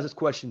ask you guys this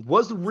question.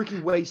 Was the rookie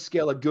wage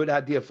scale a good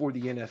idea for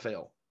the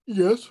NFL?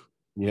 Yes.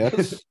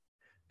 Yes.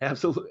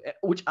 Absolutely.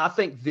 Which I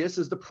think this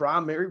is the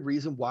primary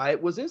reason why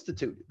it was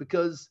instituted.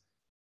 Because,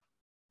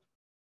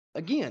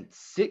 again,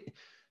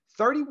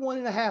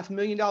 $31.5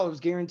 million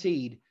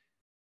guaranteed.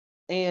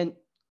 And,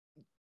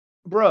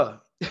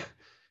 bruh,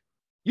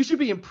 you should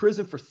be in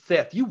prison for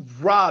theft. You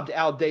robbed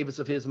Al Davis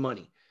of his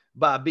money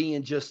by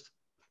being just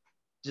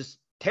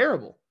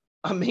terrible.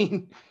 I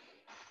mean,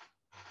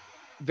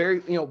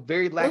 very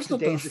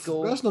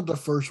lackadaisical. That's not the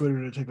first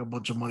Raider to take a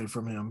bunch of money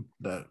from him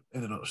that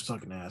ended up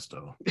sucking ass,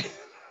 though.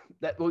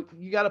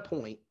 You got a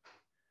point.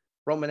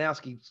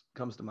 Romanowski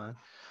comes to mind.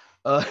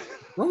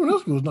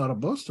 Romanowski was not a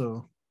bust,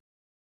 though.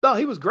 No,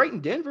 he was great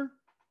in Denver,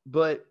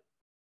 but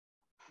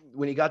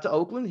when he got to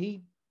Oakland,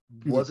 he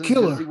wasn't a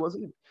killer. He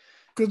wasn't.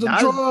 Because of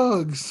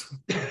drugs.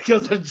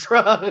 Because of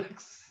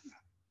drugs.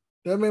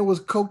 That man was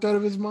coked out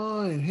of his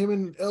mind. Him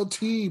and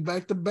LT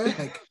back to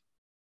back.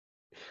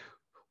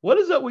 What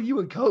is up with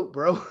you and coke,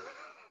 bro?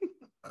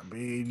 I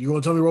mean, you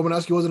want to tell me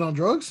Romanowski wasn't on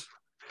drugs?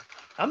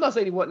 I'm not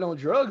saying he wasn't on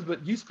drugs,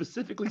 but you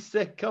specifically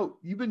said coke.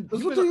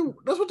 That's what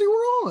they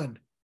were on.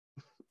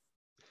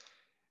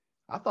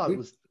 I thought it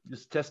was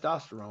just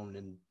testosterone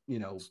and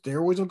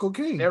steroids and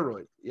cocaine.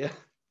 Steroids, yeah.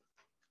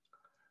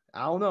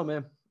 I don't know,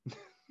 man.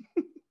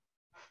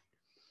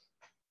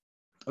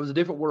 It was a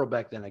different world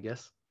back then, I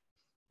guess.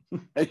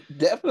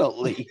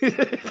 Definitely.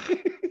 It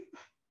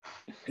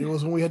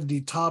was when we had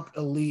the top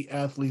elite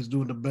athletes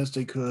doing the best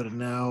they could, and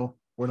now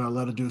we're not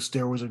allowed to do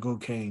steroids and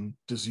cocaine.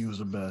 Just use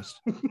the best.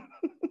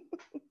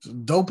 So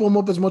dope them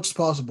up as much as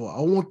possible. I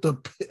want the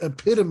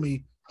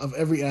epitome of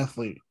every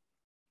athlete.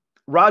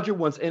 Roger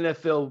wants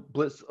NFL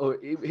blitz, or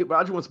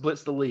Roger wants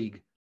blitz the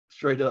league,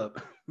 straight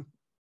up.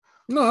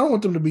 No, I don't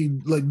want them to be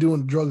like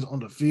doing drugs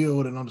on the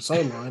field and on the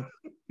sideline.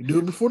 You do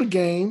it before the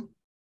game.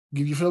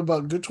 Give yourself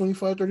about a good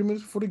 25, 30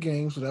 minutes before the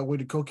game, so that way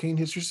the cocaine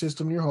hits your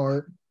system, your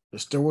heart, The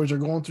steroids are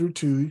going through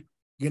too.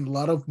 Getting a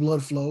lot of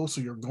blood flow, so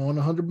you're going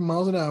 100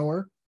 miles an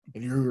hour,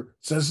 and your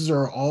senses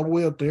are all the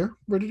way up there,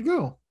 ready to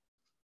go.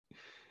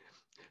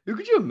 Dude,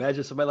 could you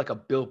imagine somebody like a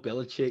Bill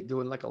Belichick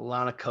doing like a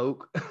line of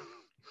coke?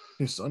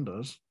 His son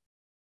does.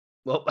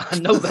 Well, I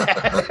know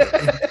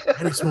that.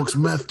 And he smokes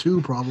meth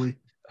too, probably.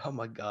 Oh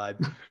my God.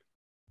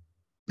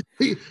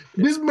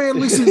 This man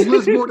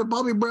listens more to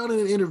Bobby Brown in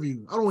an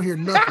interview. I don't hear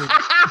nothing.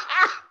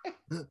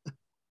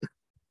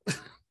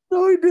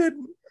 No, he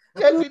didn't.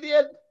 Yes, he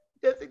did.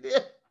 Yes, he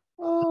did.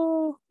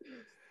 Oh,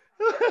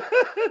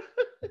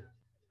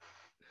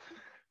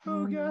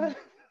 Oh God.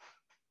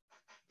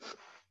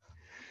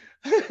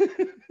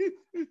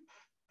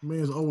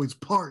 Man's always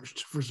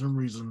parched for some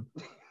reason.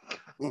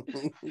 Get So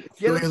him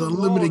he has some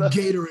unlimited water.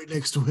 Gatorade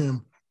next to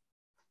him.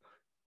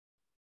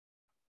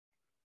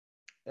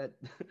 That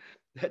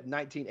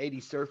 1980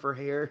 surfer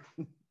hair.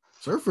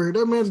 Surfer,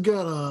 that man's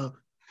got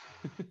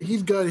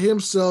he's got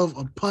himself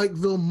a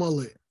Pikeville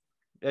mullet.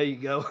 There you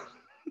go.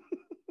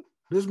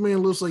 This man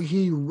looks like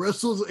he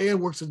wrestles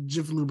and works at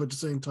Jiffy Lube at the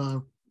same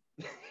time.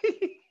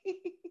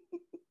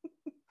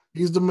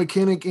 He's the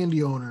mechanic and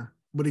the owner,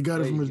 but he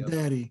got it There from you his go.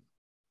 daddy.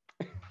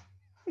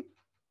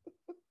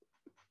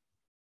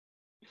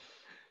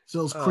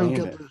 Sells Oh, crank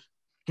man.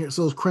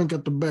 sells crank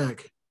at the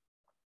back.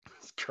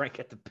 Let's crank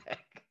at the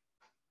back.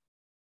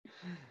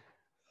 He's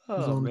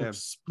Oh on man. the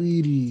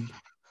Speedy.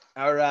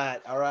 All right.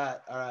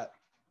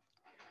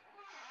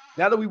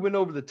 Now that we went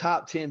over the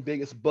top 10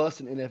 biggest busts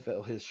in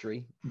NFL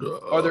history,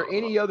 are there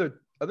any other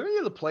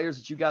players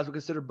that you guys would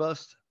consider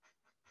bust?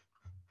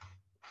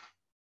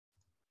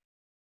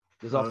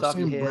 Just off the top of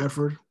Sam your head.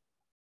 Bradford?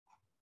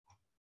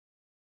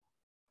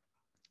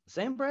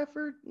 Sam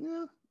Bradford?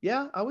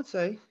 Yeah, I would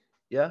say.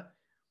 Yeah.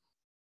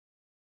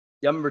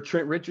 Yeah, I remember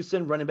Trent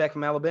Richardson, running back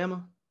from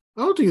Alabama.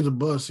 I don't think he's a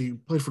bust. He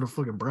played for the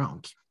fucking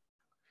Browns.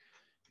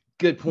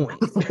 Good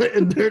point.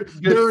 And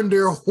they're in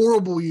their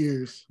horrible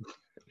years.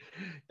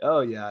 Oh,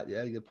 yeah,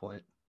 good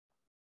point.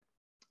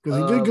 Because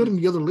he did good in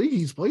the other league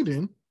he's played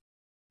in.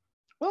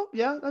 Well,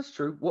 yeah, that's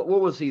true. What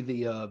was he?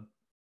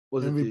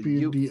 Was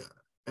MVP it of the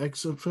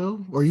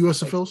XFL or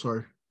USFL?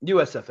 Sorry,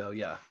 USFL?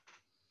 Yeah.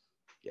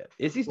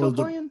 Is he still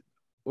playing?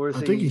 Or is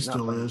I think he not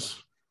still playing?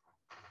 is.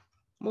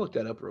 I'm gonna look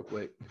that up real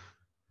quick.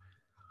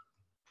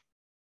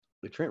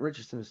 But Trent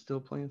Richardson is still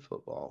playing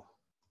football.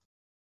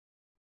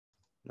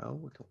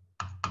 No,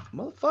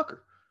 motherfucker.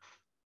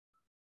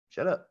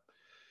 Shut up.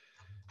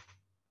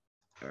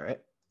 All right.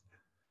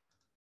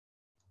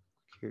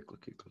 Click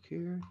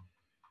here.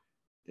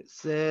 It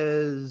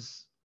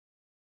says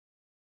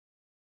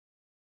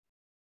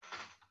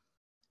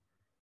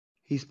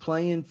he's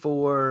playing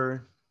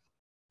for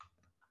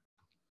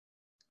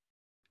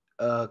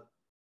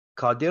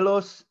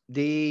Caudillos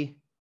de.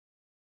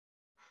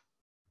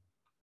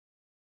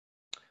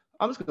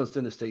 I'm just going to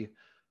send this to you.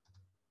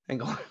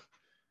 Hang on. I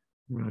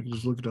can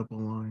just look it up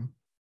online.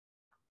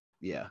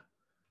 Yeah.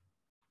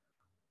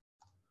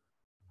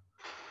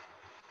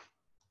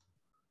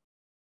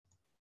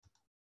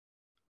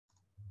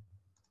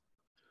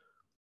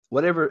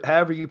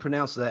 However you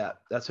pronounce that,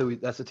 that's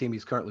the team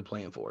he's currently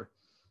playing for.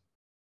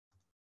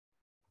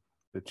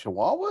 the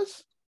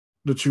Chihuahuas?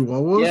 The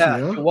Chihuahuas? Yeah.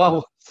 Yeah.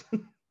 Chihuahuas.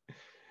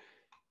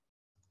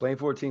 Playing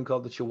for a team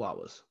called the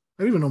Chihuahuas.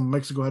 I didn't even know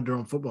Mexico had their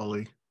own football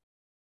league.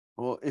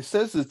 Well, it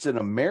says it's an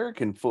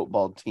American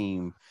football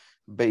team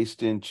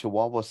based in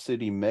Chihuahua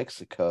City,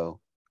 Mexico,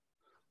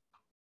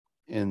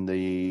 in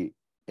the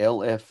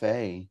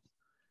LFA,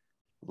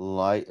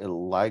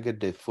 Liga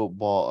de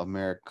Football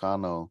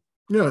Americano.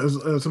 Yeah,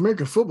 it's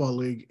American Football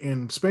League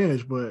in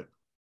Spanish, but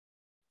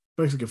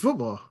Mexican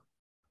football.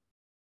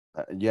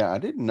 Yeah, I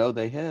didn't know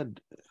they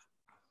had.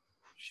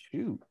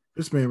 Shoot.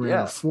 This man ran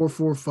a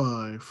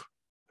 4.45,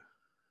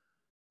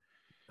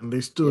 and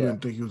they still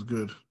didn't think he was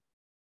good.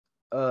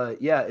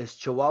 It's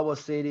Chihuahua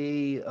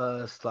City,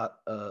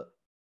 Saltillo,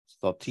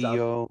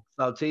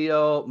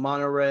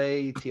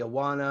 Monterrey,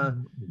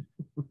 Tijuana,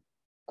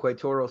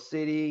 Querétaro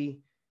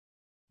City,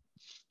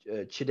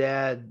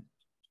 Ciudad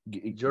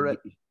Juárez.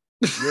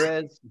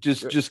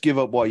 Just give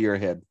up while you're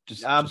ahead.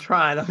 I'm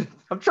trying.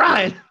 I'm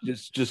trying.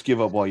 Just give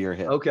up while you're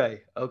ahead.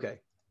 Okay. Hell,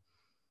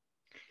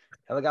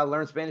 I gotta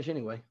learn Spanish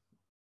anyway.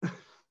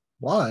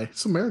 Why?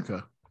 It's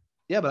America.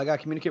 Yeah, but I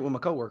gotta communicate with my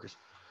coworkers.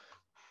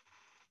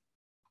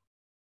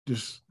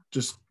 Just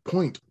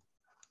point.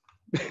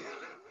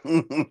 Yeah.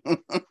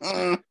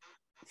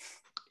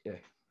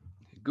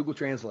 Google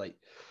Translate.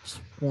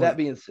 Point. That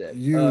being said,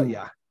 you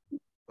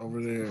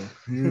over there,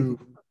 you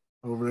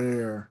over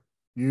there,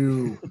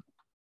 you.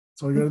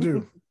 That's all you gotta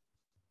do.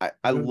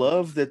 I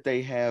love that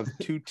they have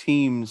two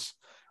teams,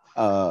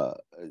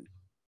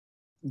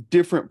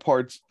 different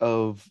parts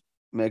of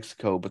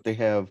Mexico, but they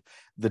have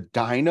the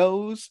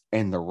Dinos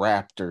and the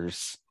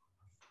Raptors.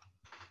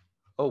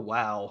 Oh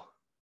wow!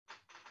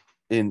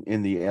 In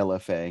the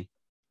LFA,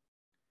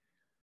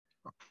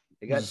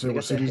 They got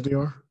what cities they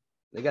are.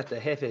 They got the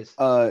Jefes.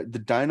 The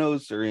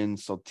Dinos are in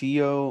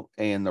Saltillo,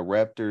 and the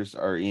Raptors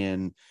are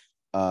in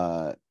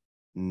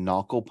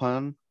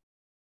Naucalpan.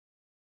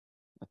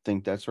 I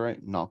think that's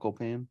right,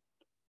 Naucalpan.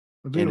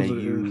 I think NAU.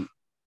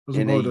 those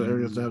are probably the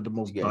areas that have the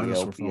most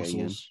dinosaur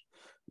fossils.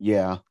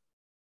 Yeah.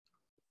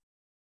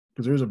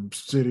 Because there's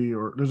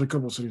a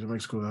couple of cities in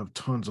Mexico that have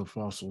tons of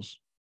fossils.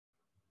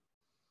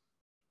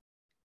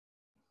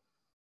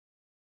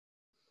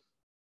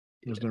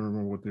 I just never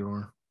remember what they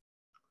are.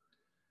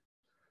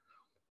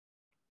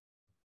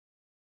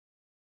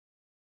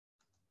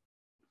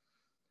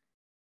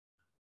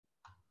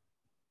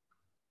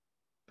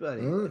 But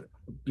anyway.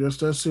 Yes,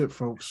 that's it,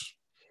 folks.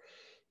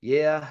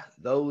 Yeah,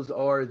 those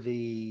are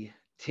the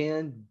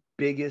 10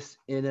 biggest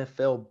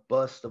NFL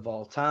busts of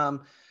all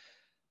time.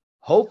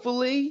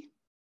 Hopefully,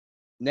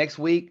 next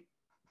week,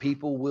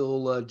 people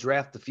will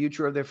draft the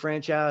future of their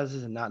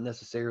franchises and not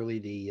necessarily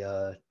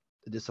the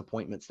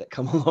disappointments that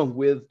come along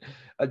with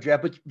a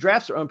draft. But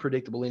drafts are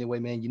unpredictable anyway,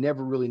 man. You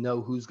never really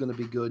know who's going to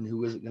be good and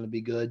who isn't going to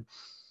be good.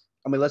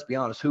 I mean, let's be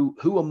honest.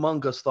 Who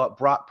among us thought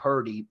Brock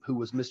Purdy, who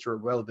was Mr.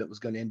 Irrelevant, was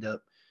going to end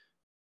up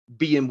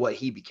being what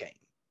he became?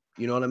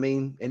 You know what I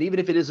mean? And even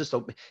if it is just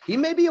he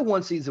may be a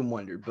one-season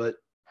wonder, but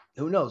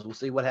who knows? We'll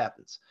see what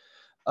happens.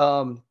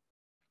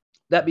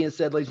 That being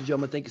said, ladies and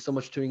gentlemen, thank you so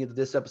much for tuning into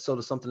this episode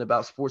of Something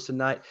About Sports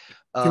Tonight.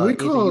 Can we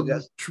call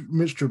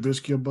Mitch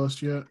Trubisky a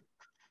bust yet?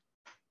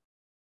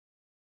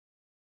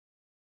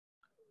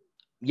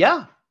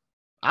 Yeah,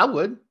 I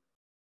would.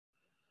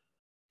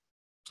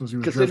 Since he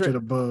was drafted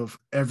above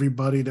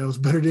everybody that was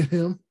better than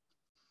him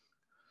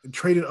and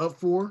traded up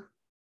for.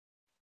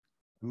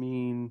 I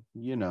mean,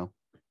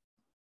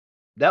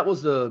 That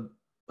was who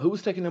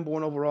was taking number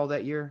 1 overall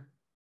that year?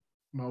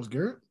 Myles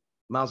Garrett?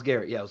 Myles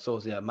Garrett, yeah. So,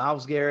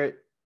 Myles Garrett,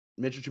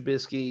 Mitchell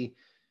Trubisky,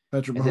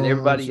 Patrick and Mahomes, then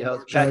everybody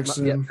else. Pat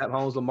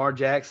Mahomes, Lamar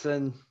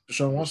Jackson.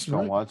 Deshaun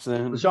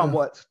Watson.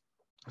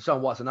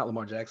 Deshaun Watson, not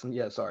Lamar Jackson.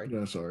 Yeah, sorry.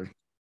 Yeah, sorry.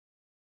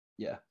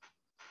 Yeah.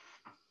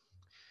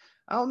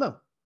 I don't know.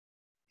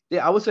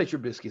 Yeah, I would say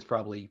Trubisky is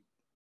probably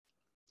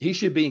 – he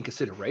should be in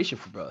consideration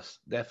for bust,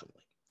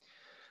 definitely.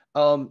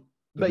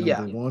 But yeah.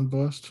 Number 1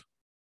 bust?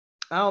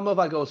 I don't know if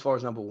I go as far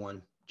as number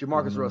 1.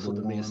 Jamarcus Russell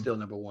to me is still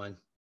number 1.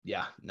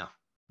 Yeah, no.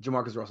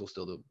 Jamarcus Russell is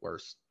still the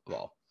worst of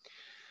all.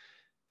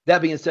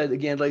 That being said,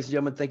 again, ladies and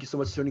gentlemen, thank you so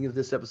much for tuning into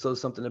this episode of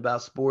Something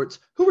About Sports.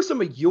 Who were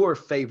some of your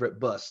favorite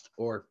busts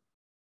or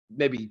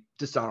maybe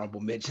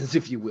dishonorable mentions,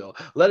 if you will?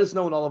 Let us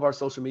know on all of our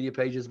social media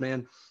pages,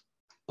 man.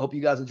 Hope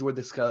you guys enjoyed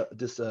this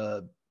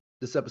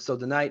episode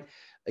tonight.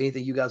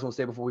 Anything you guys want to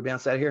say before we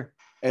bounce out of here?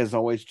 As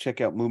always,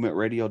 check out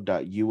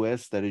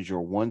movementradio.us. That is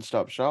your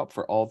one-stop shop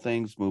for all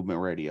things Movement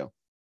Radio.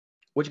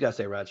 What you got to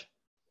say, Raj?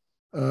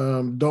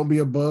 Don't be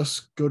a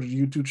bust. Go to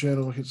the YouTube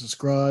channel, hit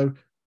subscribe,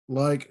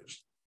 like,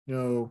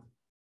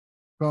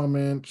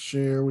 comment,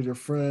 share with your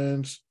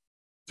friends.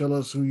 Tell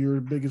us who your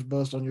biggest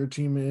bust on your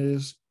team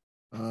is.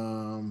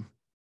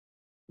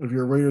 If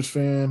you're a Raiders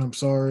fan, I'm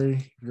sorry.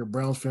 If you're a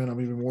Browns fan,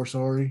 I'm even more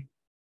sorry.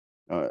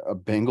 A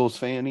Bengals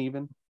fan,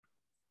 even?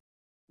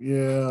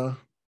 Yeah.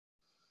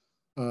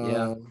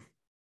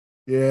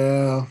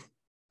 Yeah.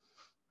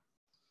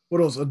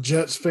 What else? A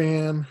Jets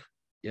fan.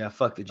 Yeah,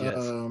 fuck the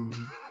Jets.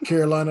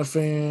 Carolina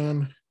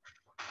fan.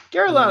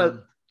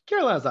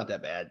 Carolina's not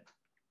that bad.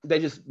 They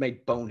just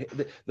made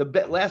bonehead.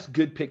 The last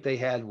good pick they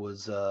had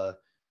was no,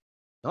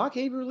 I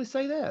can't even really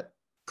say that.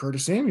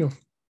 Curtis Samuel.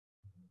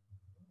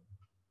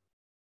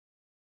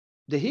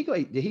 Did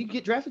he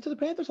get drafted to the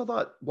Panthers? I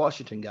thought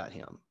Washington got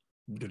him.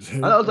 I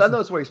know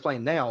that's where he's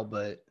playing now,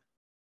 but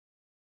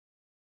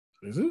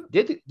is it?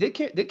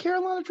 Did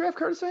Carolina draft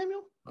Curtis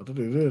Samuel? I thought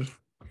they did.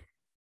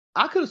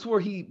 I could have swore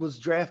he was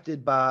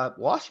drafted by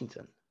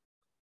Washington.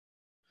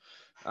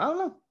 I don't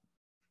know.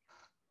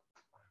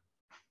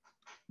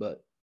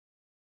 But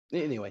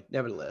anyway,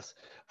 nevertheless.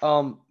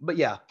 But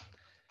yeah.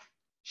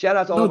 Shout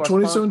out to all of our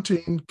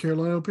 2017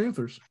 Carolina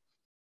Panthers.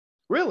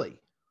 Really?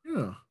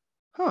 Yeah.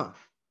 Huh.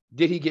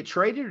 Did he get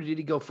traded or did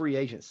he go free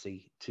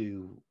agency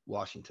to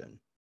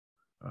Washington?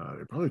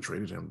 They probably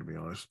traded him, to be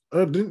honest.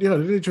 Did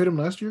they trade him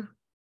last year?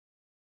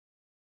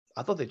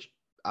 I thought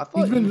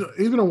he's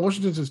been on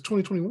Washington since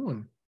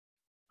 2021.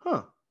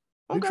 Huh.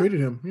 Okay. They traded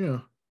him, yeah.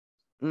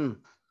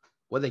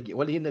 What did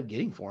he end up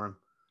getting for him?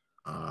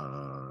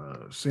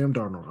 Sam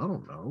Darnold. I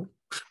don't know.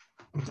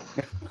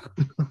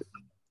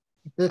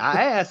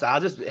 I asked. I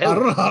don't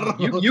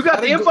know. You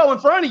got the info info in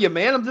front of you,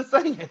 man. I'm just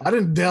saying. I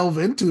didn't delve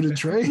into the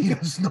trade. I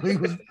just know he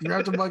was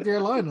drafted by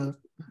Carolina.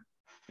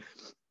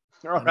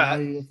 All right.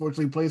 He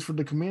unfortunately plays for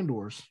the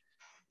Commanders.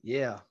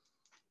 Yeah.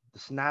 The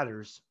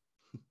Snyders.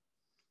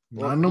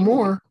 Not no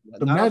more.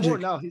 The Magic.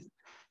 No, he's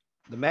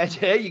the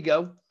Magic. There you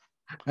go.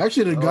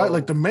 Actually, the guy,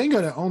 the main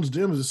guy that owns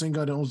them is the same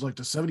guy that owns the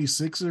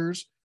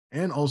 76ers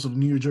and also the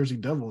New Jersey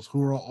Devils,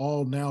 who are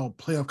all now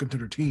playoff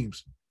contender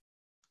teams.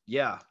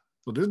 Yeah.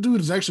 So this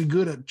dude is actually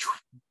good at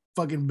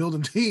fucking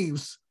building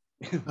teams.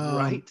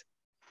 Right.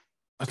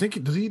 I think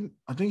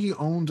he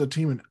owns a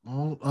team in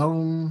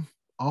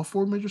all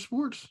 4 major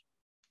sports.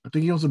 I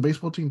think he owns a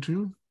baseball team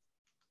too.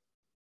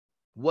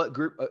 What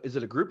group? Is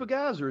it a group of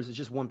guys or is it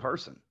just one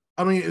person?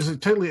 I mean, it's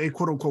technically a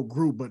quote unquote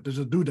group, but there's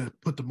a dude that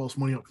put the most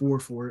money up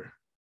forward for it.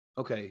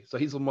 Okay, so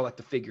he's more like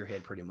the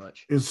figurehead, pretty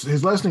much.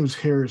 His last name is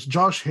Harris,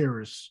 Josh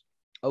Harris.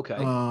 Okay.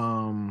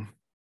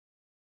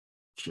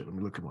 Shit, let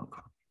me look him up.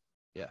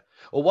 Yeah.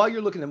 Well, while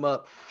you're looking them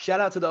up, shout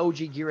out to the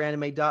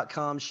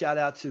OGGearAnime.com. Shout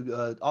out to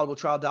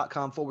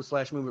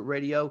audibletrial.com/movement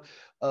radio.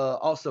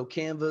 Also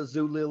Canva,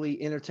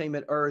 Zulily,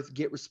 Entertainment Earth,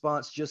 Get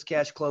Response, Just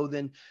Cash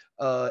Clothing.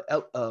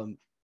 Sorry,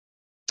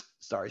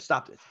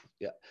 stop it.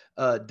 Yeah.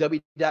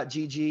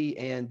 W.GG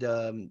and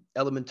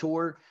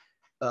Elementor.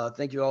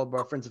 Thank you to all of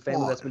our friends and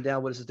family that's been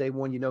down with us since day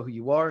one. You know who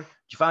you are. Did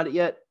you find it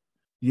yet?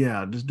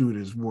 Yeah, this dude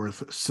is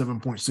worth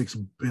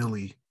 $7.6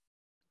 billion.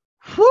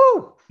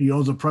 Woo! He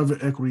owns a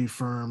private equity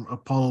firm,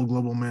 Apollo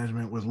Global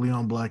Management, with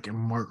Leon Black and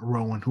Mark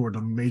Rowan, who are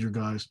the major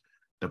guys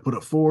that put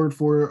it forward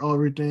for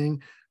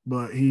everything.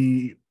 But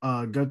he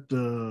led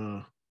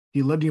the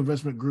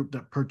investment group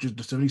that purchased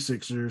the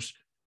 76ers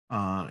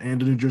and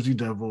the New Jersey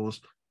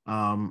Devils.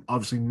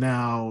 Obviously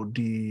now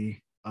the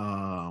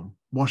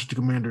Washington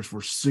Commanders for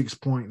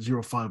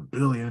 $6.05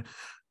 billion.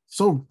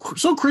 So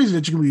crazy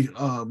that you can be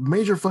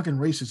major fucking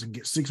racist and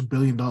get $6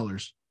 billion.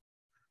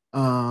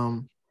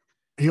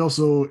 He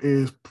also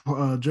is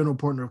general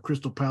partner of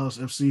Crystal Palace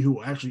FC,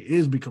 who actually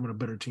is becoming a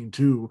better team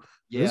too.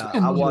 Yeah,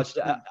 I watched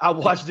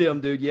them,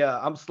 dude. Yeah,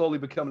 I'm slowly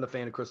becoming a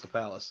fan of Crystal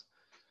Palace.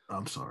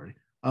 I'm sorry.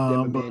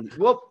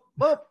 Well,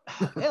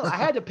 hell, I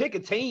had to pick a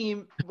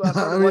team when I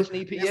started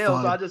watching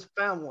EPL, so I just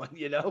found one.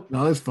 You know,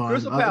 no, it's fine.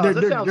 Crystal Palace,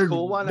 that sounds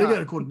cool. Why not? They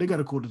got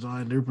a cool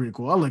design. They're pretty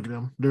cool. I like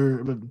them.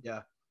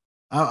 Yeah.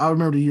 I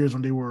remember the years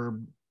when they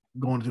were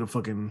going to the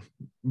fucking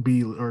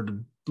B or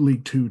the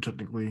League Two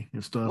technically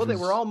and stuff. Well, they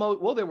were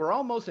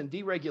almost in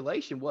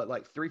deregulation. What,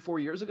 like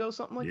 3-4 years ago,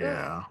 something like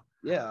that?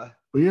 Yeah.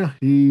 But yeah,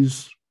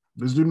 this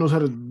dude knows how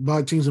to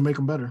buy teams and make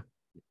them better.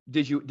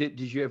 Did you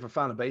ever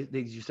find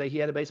did you say he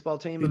had a baseball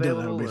team available? He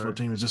doesn't have a baseball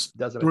team. It's just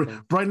doesn't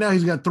right now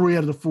he's got 3 out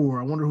of the 4.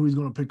 I wonder who he's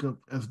going to pick up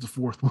as the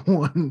 4th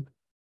one.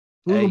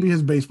 Who's going to be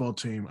his baseball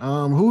team?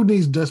 Who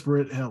needs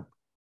desperate help?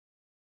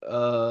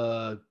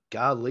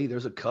 Golly,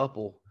 there's a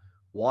couple.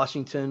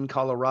 Washington,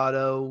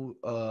 Colorado.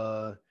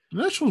 The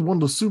Nationals won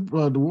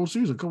the World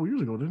Series a couple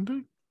years ago, didn't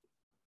they?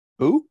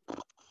 Who?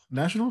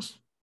 Nationals?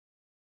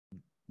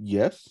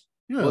 Yes.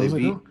 Yeah,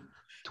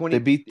 they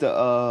beat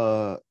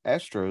the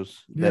Astros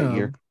that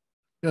year.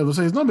 Yeah, let's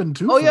say it's not been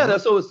too. Oh far. Yeah,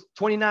 so it's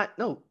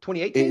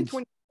 2018.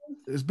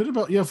 It's been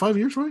about 5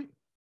 years, right?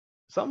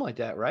 Something like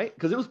that, right?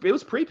 Because it was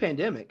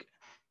pre-pandemic.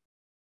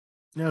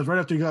 Yeah, it was right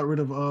after you got rid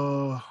of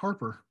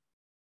Harper.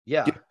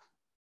 Yeah.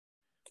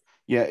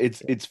 Yeah,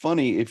 it's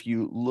funny if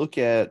you look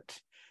at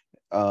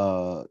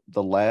the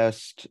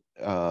last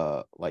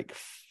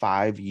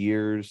 5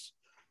 years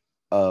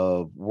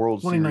of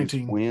World Series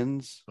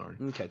wins. Sorry.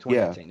 Okay,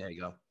 2019. There you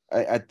go.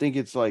 I think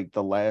it's like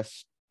the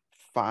last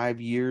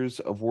 5 years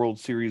of World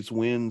Series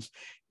wins,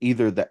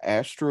 either the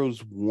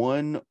Astros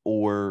won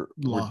or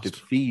were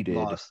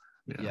defeated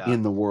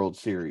in the World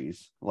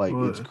Series.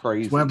 It's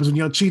crazy. That's what happens when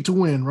you cheat to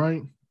win,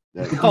 right?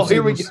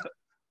 Here we go.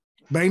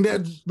 Bang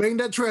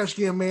that trash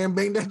can, man.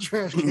 Bang that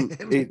trash can.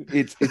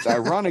 It's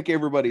ironic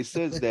everybody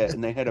says that,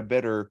 and they had a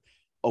better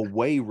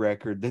away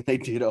record than they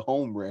did a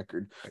home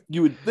record.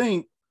 You would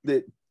think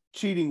that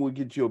cheating would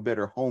get you a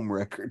better home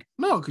record.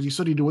 No, because you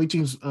studied the away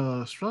team's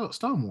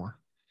style more.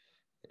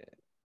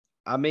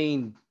 I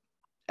mean,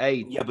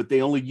 hey. Yeah, but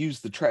they only use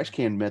the trash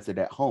can method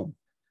at home.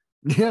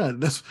 Yeah,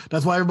 that's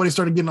why everybody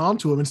started getting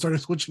onto him and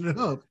started switching it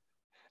up.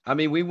 I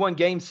mean, we won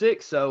Game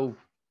 6, so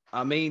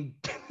I mean,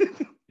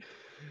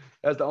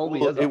 that's the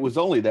only. It was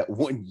only that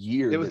 1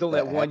 year. It was only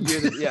that 1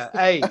 year.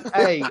 Hey,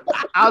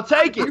 I'll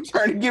take it. You're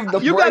trying to give the.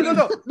 You got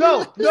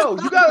no.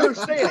 You got to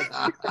understand.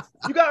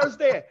 You got to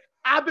understand.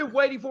 I've been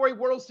waiting for a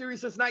World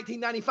Series since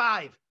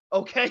 1995.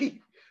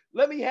 Okay,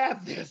 let me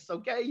have this.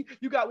 Okay,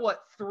 you got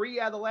what, 3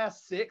 out of the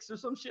last 6 or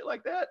some shit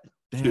like that?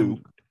 Damn. 2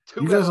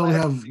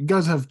 You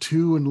guys have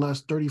 2 in the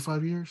last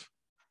 35 years.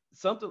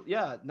 Something,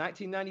 yeah.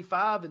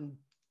 1995 and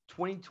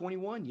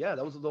 2021. Yeah,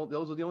 those are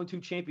the only 2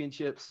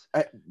 championships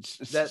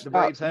that the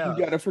Braves have.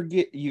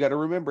 You got to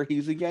remember,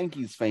 he's a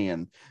Yankees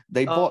fan.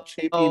 They bought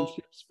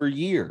championships for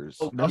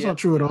years. That's not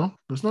true at all.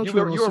 That's not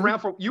true.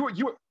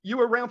 You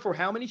were around for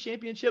how many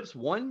championships?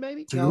 1,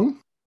 maybe? 2?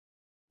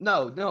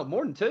 No,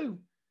 more than 2.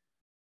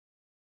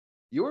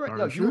 You were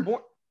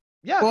born.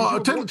 Yeah.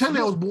 Well, technically,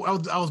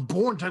 I was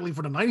born technically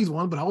for the '90s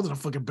one, but I wasn't a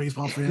fucking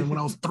baseball fan when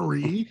I was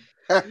 3.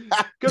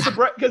 Because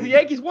the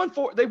Yankees won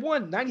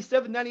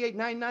 97, 98,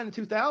 99, and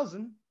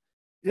 2000.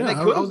 Yeah, they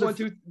could have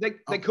won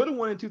they could have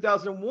won in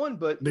 2001,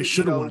 but they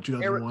should have won in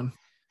 2001.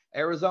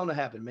 Arizona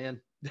happened,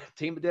 man.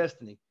 Team of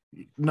destiny.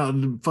 No,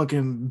 the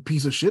fucking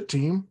piece of shit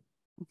team.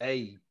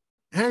 Hey,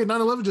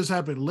 9/11 just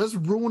happened. Let's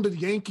ruin the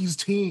Yankees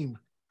team.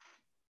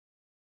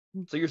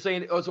 So you're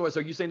saying? So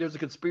you're saying there's a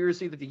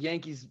conspiracy that the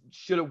Yankees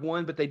should have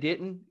won, but they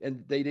didn't,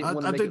 and they didn't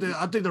want to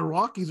I think the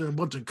Rockies are a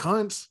bunch of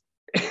cunts.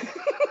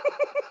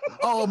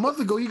 A month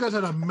ago, you guys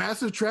had a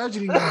massive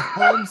tragedy in your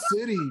home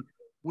city,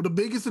 with the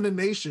biggest in the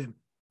nation.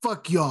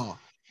 Fuck y'all.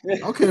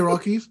 Okay,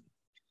 Rockies.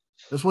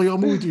 That's why y'all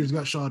movie theaters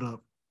got shot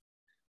up.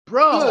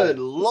 Bro, good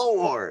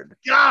Lord.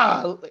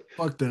 God.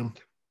 Fuck them.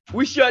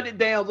 We shut it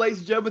down, ladies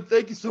and gentlemen.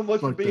 Thank you so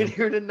much for being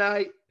here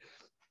tonight.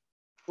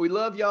 We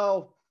love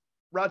y'all.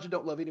 Roger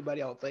don't love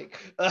anybody, I don't think.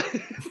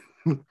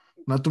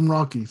 Not them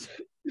Rockies.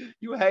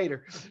 You a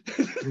hater.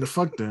 Yeah,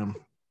 fuck them.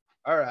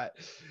 All right.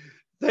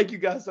 Thank you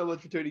guys so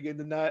much for tuning in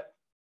tonight.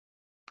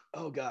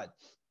 Oh, God.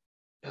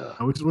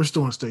 We're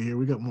still going to stay here.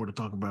 We got more to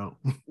talk about.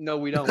 No,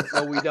 we don't.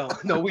 No, we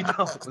don't. No, we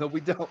don't. No, we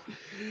don't.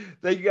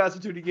 Thank you guys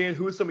for tuning in.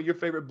 Who are some of your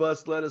favorite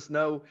busts? Let us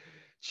know.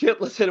 Chip,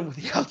 let's hit him with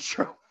the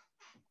outro.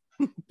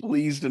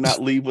 Please do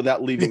not leave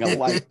without leaving a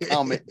like,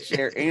 comment,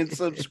 share, and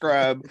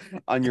subscribe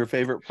on your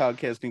favorite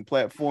podcasting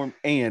platform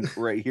and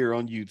right here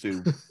on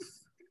YouTube.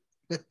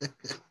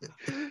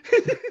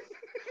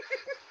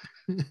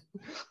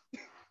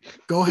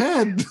 Go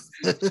ahead.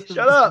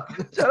 Shut up.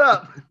 Shut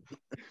up.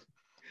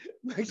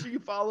 Make sure you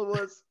follow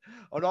us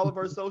on all of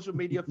our social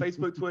media,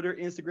 Facebook, Twitter,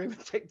 Instagram,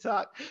 and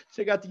TikTok.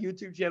 Check out the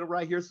YouTube channel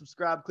right here.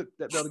 Subscribe, click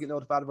that bell to get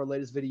notified of our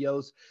latest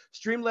videos.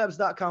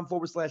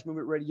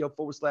 Streamlabs.com/movement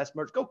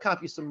radio/merch. Go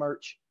copy some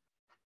merch.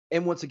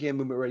 And once again,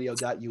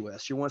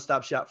 movementradio.us, your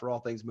one-stop shop for all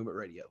things Movement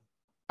Radio.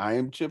 I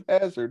am Chip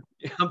Hazard.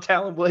 I'm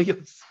Talon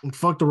Williams. And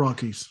fuck the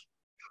Rockies.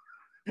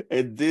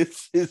 And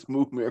this is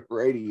Movement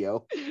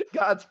Radio.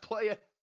 God's playing.